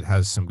think it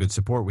has some good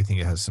support. We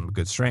think it has some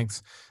good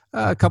strengths,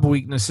 a couple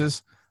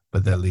weaknesses,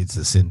 but that leads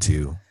us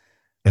into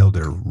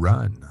elder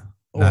run,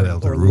 not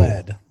elder rule.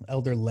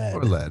 Elder led.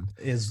 Or led.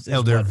 Is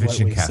elder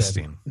vision what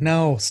casting. Said.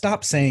 No,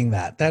 stop saying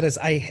that. That is,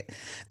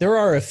 there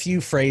are a few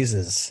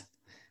phrases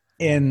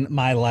in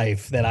my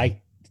life that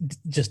I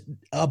just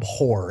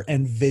abhor,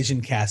 and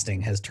vision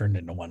casting has turned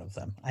into one of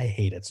them. I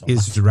hate it so much.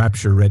 Is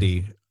Rapture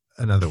Ready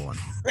another one?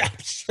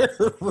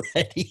 Rapture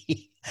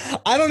Ready.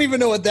 I don't even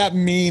know what that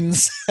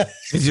means.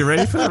 Is you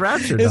ready for the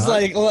rapture? It's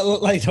like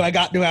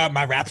do I have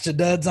my rapture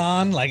duds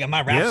on? Like, am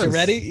I rapture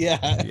ready?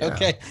 Yeah.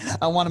 Okay.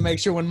 I want to make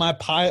sure when my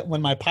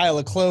pile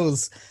of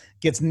clothes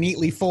gets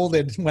neatly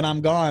folded when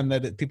I'm gone,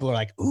 that people are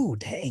like, "Ooh,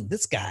 dang,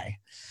 this guy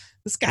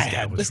was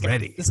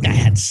ready.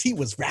 He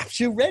was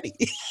rapture ready."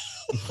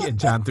 Yeah,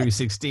 John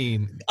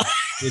 3:16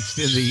 itched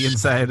in the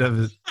inside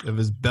of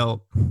his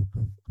belt.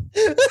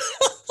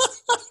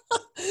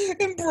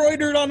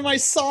 Embroidered on my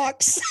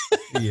socks.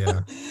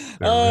 Yeah.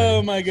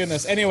 Oh my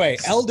goodness. Anyway,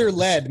 elder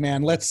led,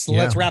 man. Let's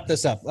wrap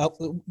this up.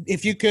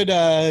 If you could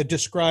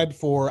describe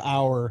for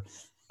our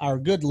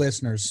good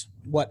listeners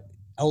what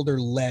elder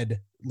led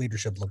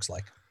leadership looks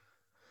like.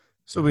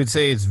 So we'd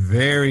say it's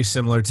very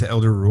similar to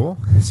elder rule.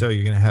 So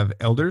you're going to have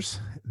elders.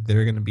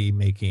 They're going to be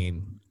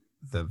making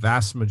the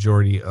vast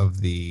majority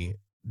of the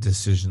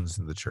decisions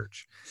in the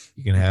church.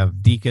 You're going to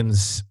have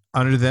deacons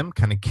under them,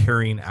 kind of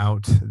carrying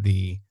out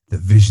the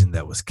vision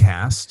that was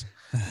cast.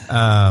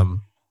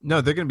 No,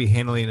 they're going to be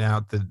handling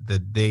out the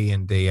day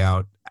in, day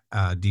out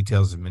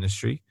details of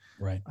ministry.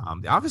 Right.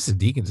 The office of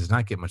deacons does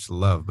not get much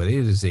love, but it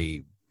is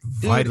a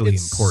vitally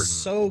important.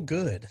 So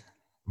good.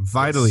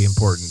 Vitally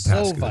important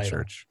task of the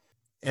church.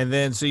 And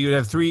then, so you would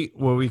have three,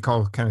 what we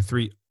call kind of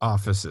three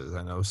offices.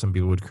 I know some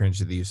people would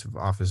cringe at the use of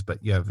office,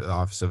 but you have the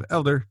office of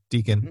elder,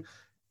 deacon,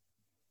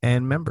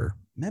 and member.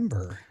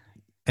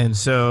 And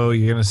so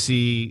you're going to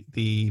see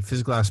the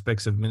physical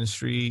aspects of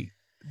ministry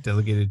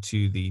delegated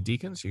to the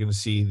deacons. You're going to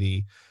see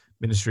the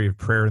ministry of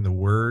prayer and the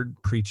word,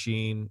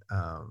 preaching,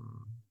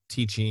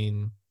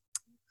 teaching,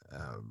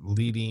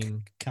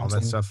 leading, counseling, all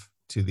that stuff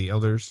to the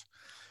elders.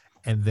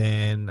 And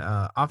then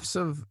office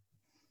of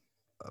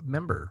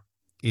member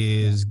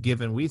is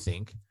given, we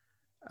think,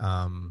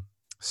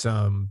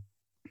 some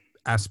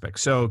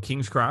aspects. So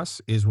King's Cross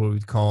is what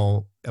we'd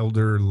call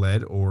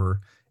elder-led,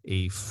 or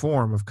a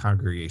form of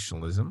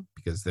congregationalism,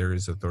 because there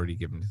is authority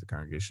given to the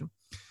congregation.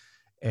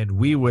 And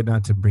we would,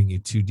 not to bring you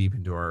too deep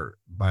into our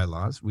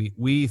bylaws,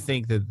 we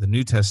think that the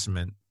New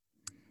Testament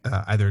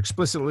either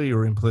explicitly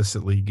or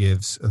implicitly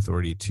gives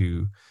authority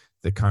to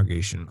the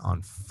congregation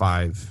on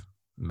 5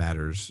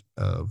 matters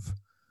of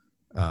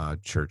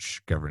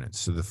church governance.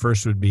 So the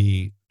first would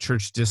be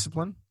church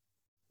discipline.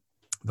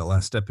 The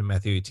last step in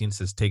Matthew 18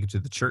 says, take it to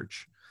the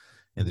church,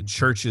 and the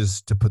church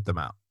is to put them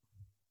out.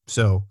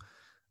 So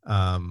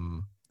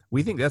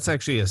we think that's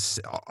actually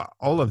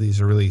all of these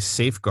are really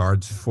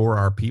safeguards for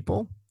our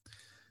people.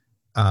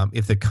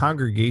 If the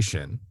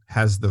congregation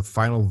has the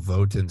final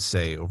vote and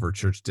say over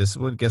church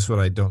discipline, guess what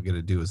I don't get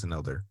to do as an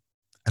elder?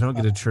 I don't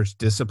get to church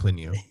discipline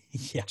you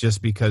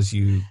just because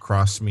you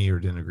crossed me or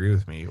didn't agree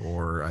with me,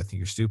 or I think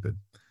you're stupid.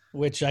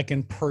 Which I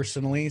can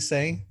personally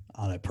say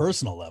on a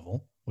personal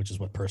level, which is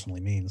what personally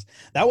means,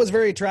 that was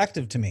very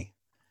attractive to me.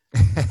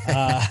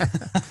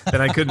 That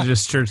I couldn't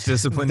just church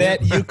discipline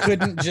that you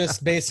couldn't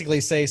just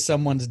basically say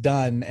someone's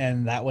done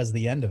and that was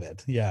the end of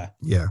it. Yeah.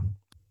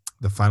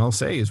 The final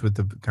say is with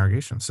the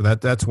congregation. So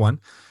that's one.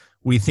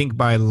 We think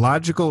by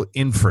logical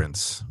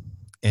inference,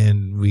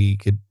 and we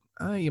could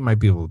you might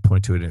be able to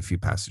point to it in a few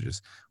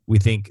passages. We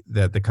think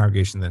that the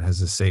congregation that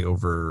has a say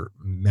over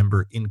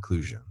member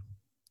inclusion.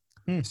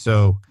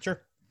 So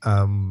sure.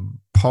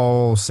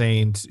 Paul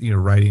saying,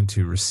 writing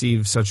to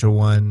receive such a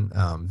one,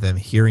 them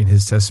hearing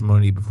his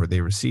testimony before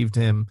they received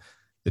him,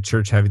 the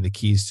church having the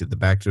keys to the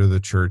back door of the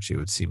church, it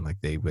would seem like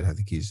they would have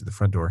the keys to the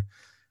front door.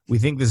 We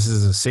think this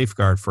is a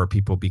safeguard for our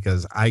people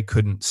because I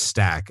couldn't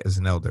stack as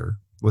an elder.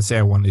 Let's say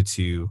I wanted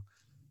to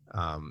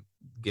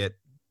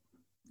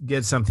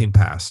get something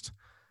passed.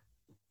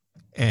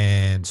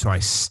 And so I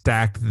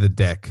stacked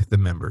the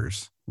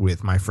members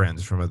with my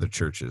friends from other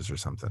churches or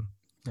something.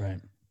 Right.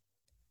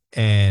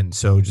 And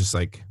so just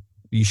like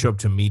you show up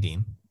to a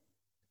meeting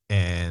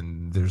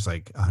and there's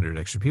like 100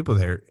 extra people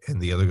there, and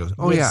the other goes,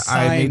 "Oh,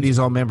 I made these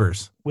all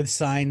members." With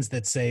signs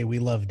that say, "We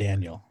love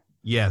Daniel."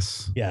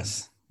 Yes.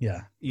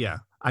 Yeah.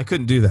 I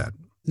couldn't do that.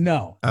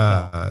 No.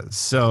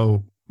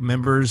 So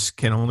members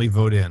can only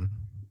vote in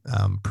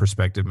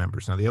prospective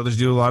members. Now the elders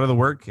do a lot of the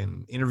work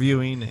and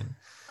interviewing and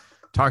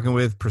talking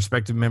with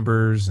prospective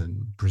members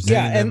and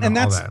presenting them and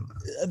all that.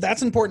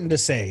 That's important to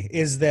say,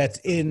 is that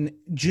in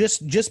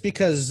just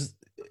because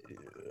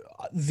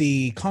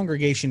the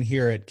congregation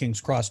here at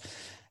King's Cross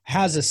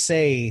has a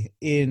say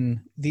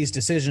in these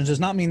decisions does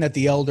not mean that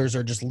the elders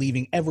are just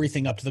leaving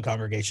everything up to the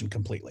congregation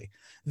completely.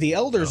 The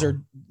elders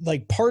are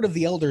like, part of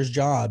the elders'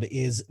 job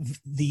is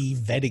the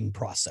vetting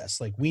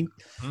process. Like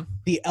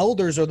the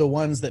elders are the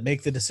ones that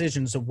make the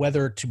decisions of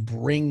whether to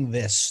bring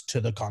this to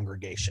the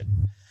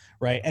congregation,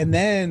 right? And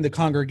then the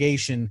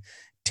congregation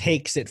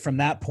takes it from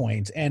that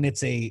point, and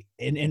it's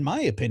in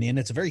my opinion,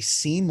 it's a very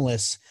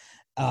seamless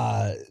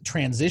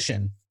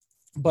transition.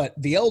 But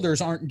the elders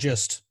aren't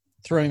just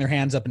throwing their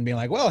hands up and being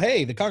like, well,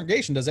 hey, the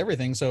congregation does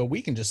everything, so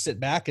we can just sit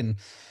back and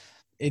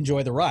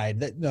enjoy the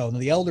ride. No,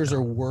 the elders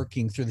are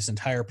working through this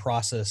entire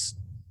process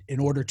in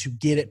order to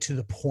get it to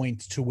the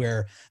point to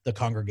where the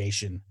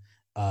congregation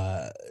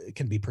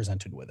can be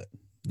presented with it.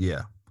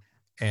 Yeah.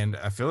 And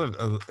I feel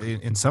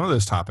in some of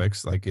those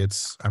topics, like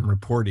I'm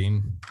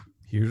reporting,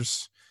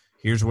 here's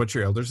what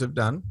your elders have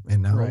done,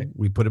 and now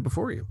we put it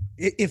before you.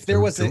 If there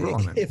was a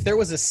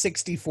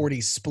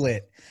 60-40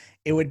 split,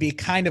 it would be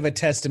kind of a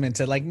testament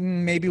to like,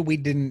 maybe we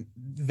didn't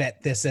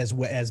vet this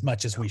as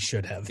much as we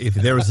should have. If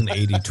there was an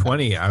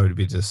 80-20, I would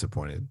be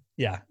disappointed.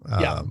 Yeah.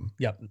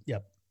 Yep.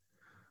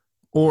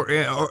 Or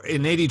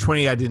in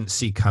 80-20, I didn't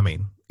see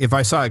coming. If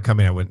I saw it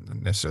coming, I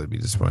wouldn't necessarily be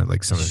disappointed.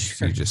 Like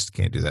sometimes you just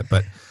can't do that.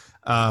 But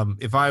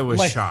if I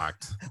was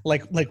shocked,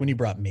 like when you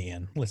brought me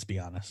in, let's be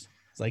honest.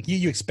 It's like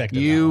you expected.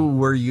 You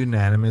were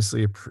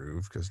unanimously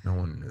approved because no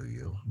one knew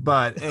you.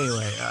 But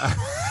anyway,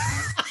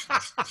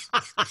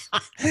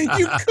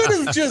 you could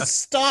have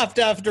just stopped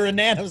after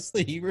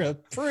unanimously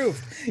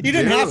approved. You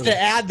didn't have to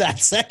add that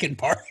second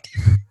part.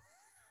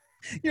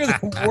 You're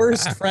the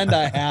worst friend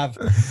I have.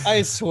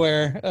 I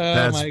swear.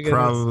 That's my goodness.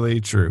 Probably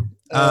true.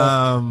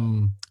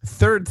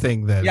 Third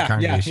thing that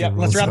congregation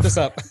Let's wrap this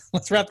up.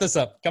 Let's wrap this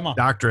up. Come on.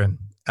 Doctrine.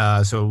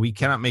 So we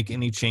cannot make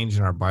any change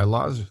in our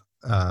bylaws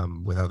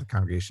without the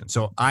congregation.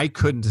 So I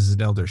couldn't, as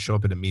an elder, show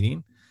up at a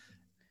meeting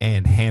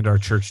and hand our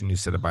church a new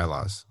set of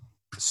bylaws.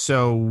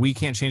 So we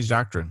can't change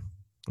doctrine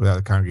without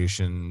the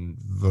congregation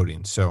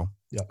voting. So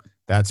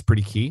that's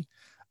pretty key.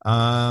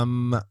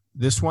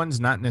 This one's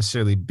not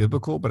necessarily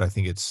biblical, but I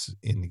think it's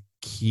in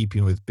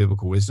keeping with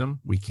biblical wisdom.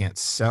 We can't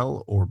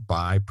sell or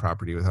buy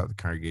property without the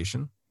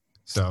congregation.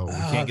 So we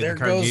can't get the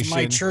congregation. There goes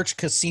my church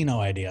casino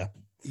idea.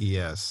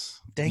 Yes.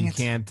 Dang it.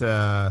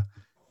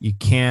 You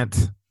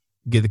can't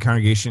get the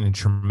congregation in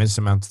tremendous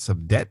amounts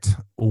of debt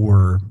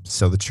or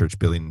sell the church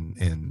building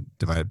and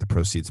divide up the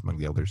proceeds among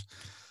the elders.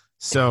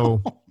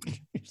 So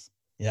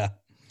yeah,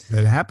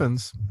 that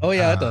happens. Oh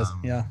yeah, it does.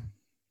 Yeah.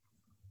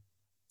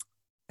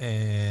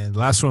 And the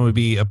last one would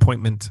be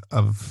appointment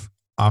of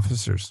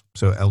officers.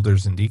 So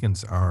elders and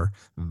deacons are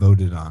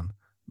voted on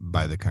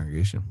by the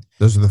congregation.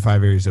 Those are the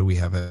 5 areas that we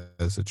have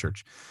as a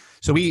church.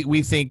 So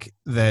we think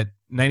that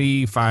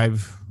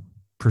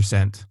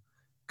 95%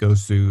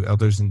 goes through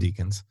elders and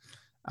deacons.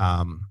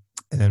 And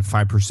then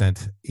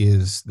 5%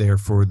 is there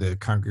for the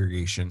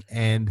congregation.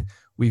 And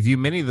we view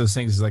many of those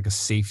things as like a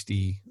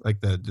safety,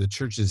 like the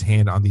church's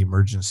hand on the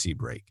emergency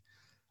brake.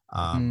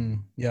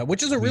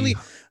 Which is a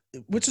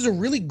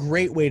really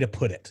great way to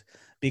put it,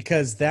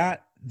 because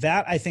that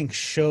I think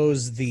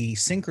shows the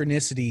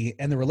synchronicity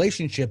and the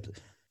relationship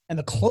and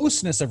the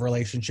closeness of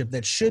relationship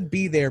that should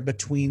be there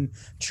between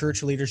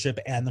church leadership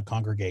and the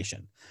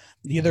congregation.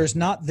 There's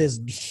not this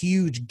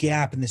huge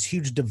gap and this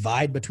huge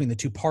divide between the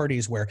two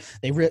parties where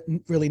they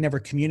really never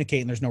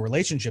communicate and there's no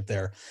relationship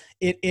there.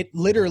 It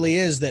literally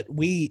is that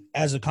we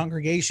as a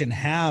congregation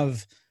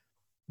have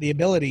the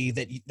ability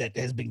that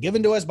has been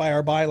given to us by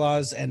our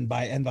bylaws and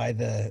by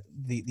the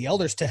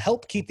elders to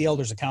help keep the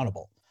elders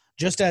accountable,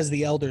 just as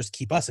the elders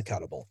keep us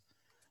accountable.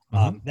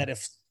 That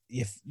if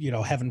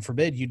heaven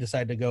forbid you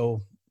decide to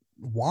go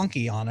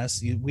wonky on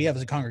us, we have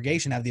as a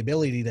congregation have the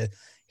ability to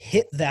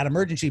hit that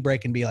emergency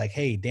brake and be like,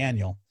 hey,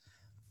 Daniel,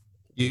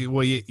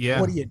 what are you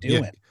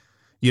doing?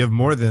 You have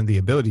more than the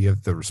ability, you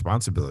have the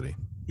responsibility.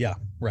 Yeah.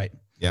 Right.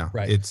 Yeah.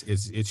 Right.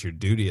 It's your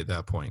duty at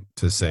that point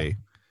to say,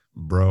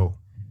 bro,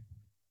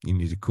 you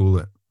need to cool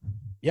it.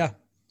 Yeah.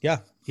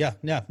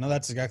 No,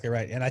 that's exactly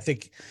right. And I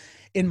think,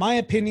 in my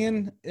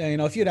opinion,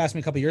 if you had asked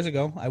me a couple of years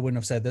ago, I wouldn't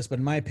have said this, but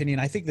in my opinion,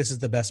 I think this is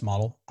the best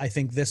model. I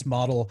think this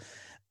model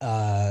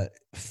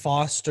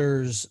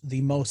fosters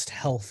the most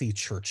healthy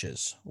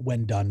churches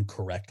when done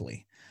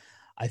correctly.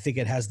 I think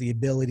it has the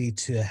ability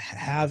to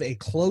have a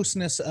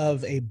closeness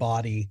of a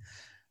body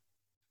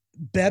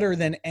better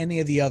than any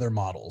of the other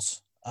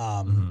models.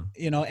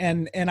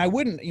 And I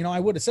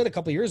would have said a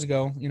couple of years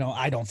ago,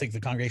 I don't think the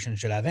congregation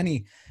should have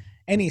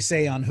any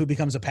say on who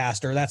becomes a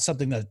pastor. That's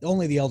something that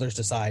only the elders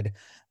decide.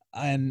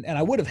 And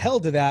I would have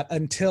held to that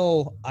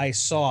until I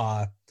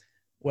saw,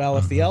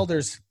 if the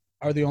elders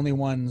are the only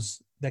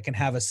ones that can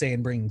have a say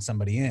in bringing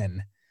somebody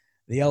in,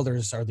 the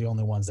elders are the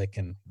only ones that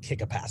can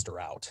kick a pastor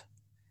out.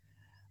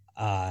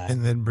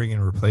 And then bring in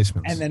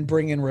replacements. And then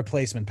bring in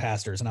replacement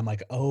pastors. And I'm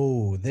like,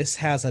 oh, this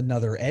has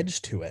another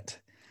edge to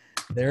it.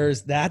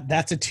 There's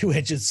that's a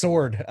two-edged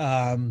sword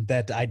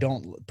that I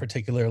don't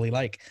particularly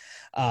like.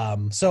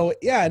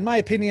 In my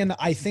opinion,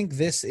 I think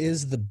this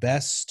is the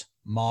best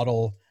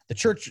model,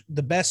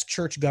 the best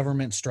church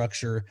government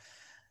structure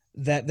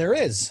that there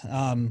is,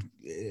 and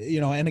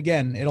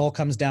again, it all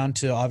comes down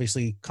to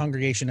obviously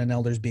congregation and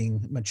elders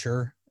being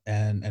mature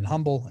and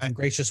humble and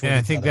gracious. And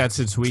I think that's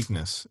its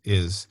weakness,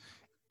 is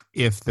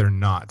if they're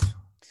not.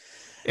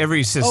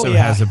 Every system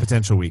has a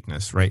potential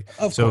weakness, right?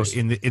 Of course.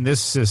 In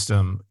this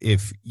system,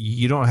 if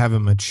you don't have a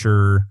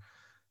mature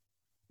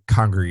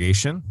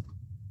congregation,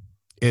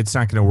 it's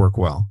not going to work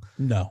well.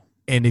 No.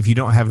 And if you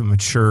don't have a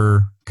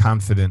mature,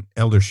 confident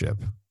eldership,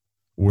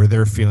 where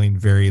they're feeling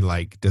very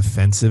like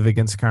defensive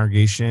against the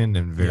congregation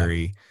and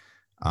very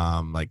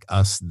like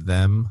us,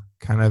 them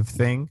kind of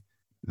thing,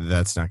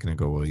 that's not going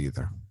to go well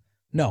either.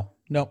 No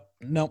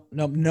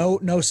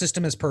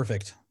system is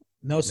perfect.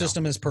 No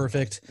system is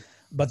perfect,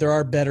 but there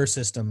are better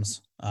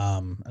systems.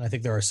 And I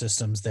think there are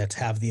systems that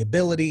have the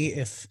ability,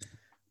 if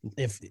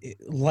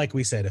like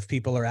we said, if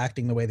people are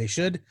acting the way they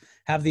should,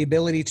 have the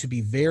ability to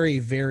be very,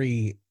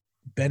 very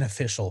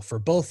beneficial for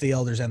both the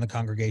elders and the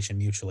congregation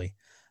mutually.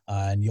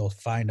 And you'll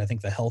find, I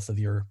think, the health of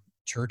your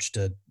church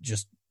to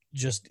just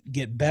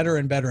get better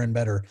and better and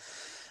better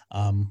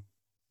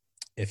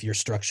if your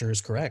structure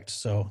is correct.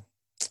 So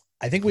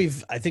I think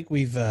we've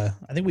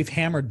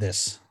hammered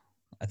this.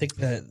 I think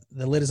the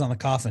lid is on the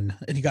coffin.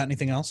 You got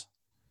anything else?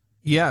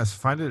 Yes,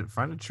 find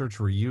a church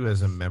where you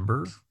as a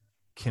member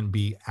can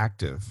be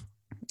active.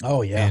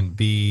 Oh yeah, and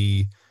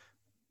be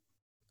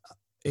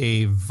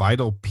a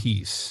vital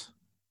piece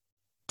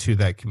to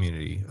that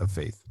community of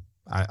faith.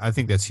 I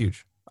think that's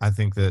huge. I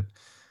think that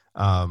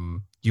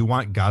you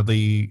want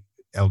godly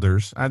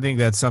elders. I think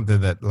that's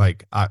something that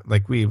like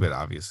we would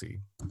obviously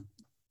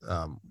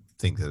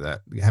think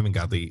that having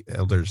godly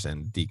elders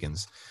and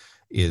deacons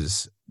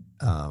is,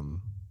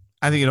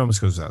 I think it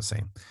almost goes without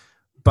saying,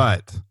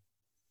 but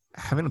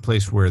having a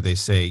place where they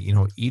say,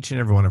 each and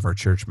every one of our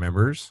church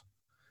members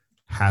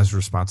has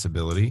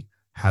responsibility,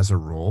 has a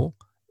role,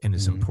 and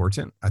is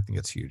important. I think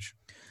it's huge.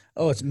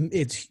 Oh,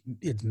 it's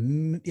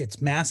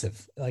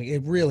massive. Like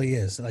it really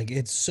is. Like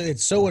it's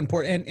so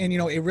important. And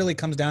it really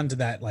comes down to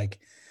that. Like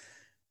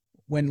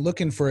when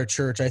looking for a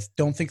church, I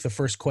don't think the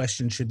first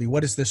question should be,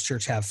 what does this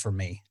church have for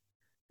me?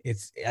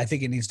 I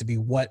think it needs to be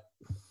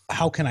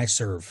how can I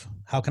serve?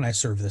 How can I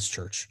serve this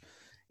church?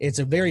 It's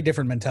a very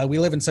different mentality. We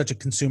live in such a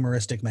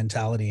consumeristic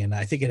mentality, and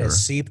I think it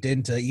has seeped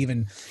into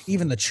even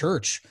the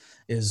church.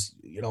 Is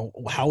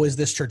how is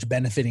this church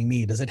benefiting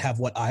me? Does it have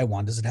what I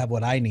want? Does it have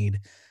what I need?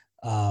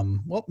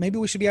 Well, maybe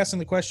we should be asking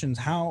the questions,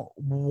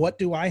 what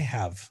do I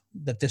have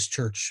that this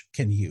church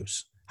can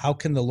use? How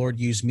can the Lord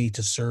use me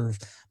to serve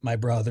my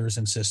brothers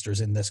and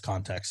sisters in this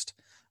context?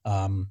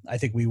 I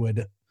think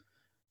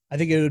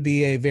it would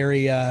be a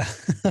very,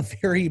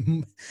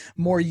 very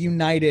more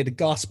united,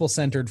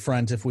 gospel-centered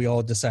front if we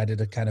all decided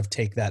to kind of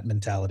take that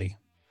mentality.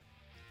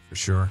 For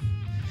sure.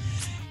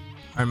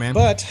 All right, man.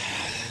 But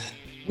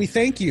we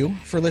thank you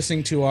for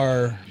listening to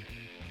our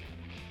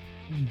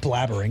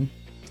blabbering.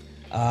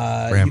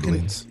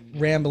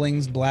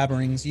 Ramblings,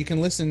 blabberings. You can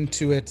listen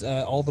to it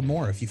all the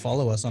more if you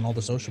follow us on all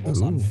the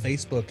socials on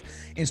Facebook,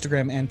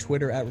 Instagram, and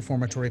Twitter at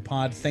Reformatory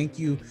Pod. Thank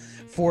you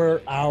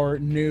for our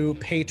new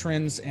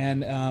patrons,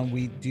 and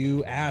we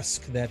do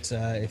ask that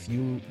if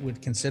you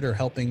would consider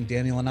helping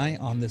Daniel and I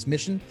on this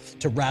mission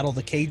to rattle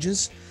the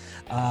cages.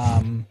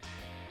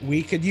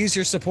 We could use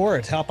your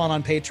support. Hop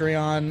on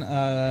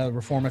Patreon,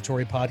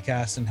 Reformatory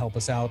Podcast, and help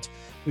us out.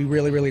 We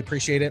really, really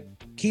appreciate it.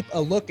 Keep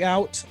a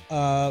lookout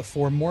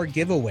for more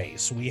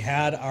giveaways. We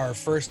had our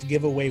first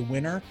giveaway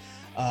winner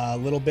a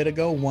little bit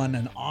ago, won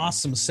an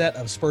awesome set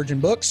of Spurgeon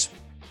books,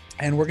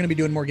 and we're going to be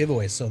doing more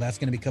giveaways. So that's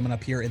going to be coming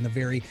up here in the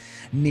very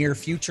near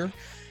future.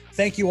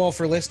 Thank you all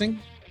for listening,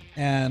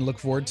 and look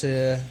forward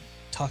to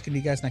talking to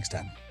you guys next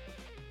time.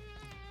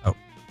 Oh,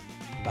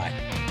 bye.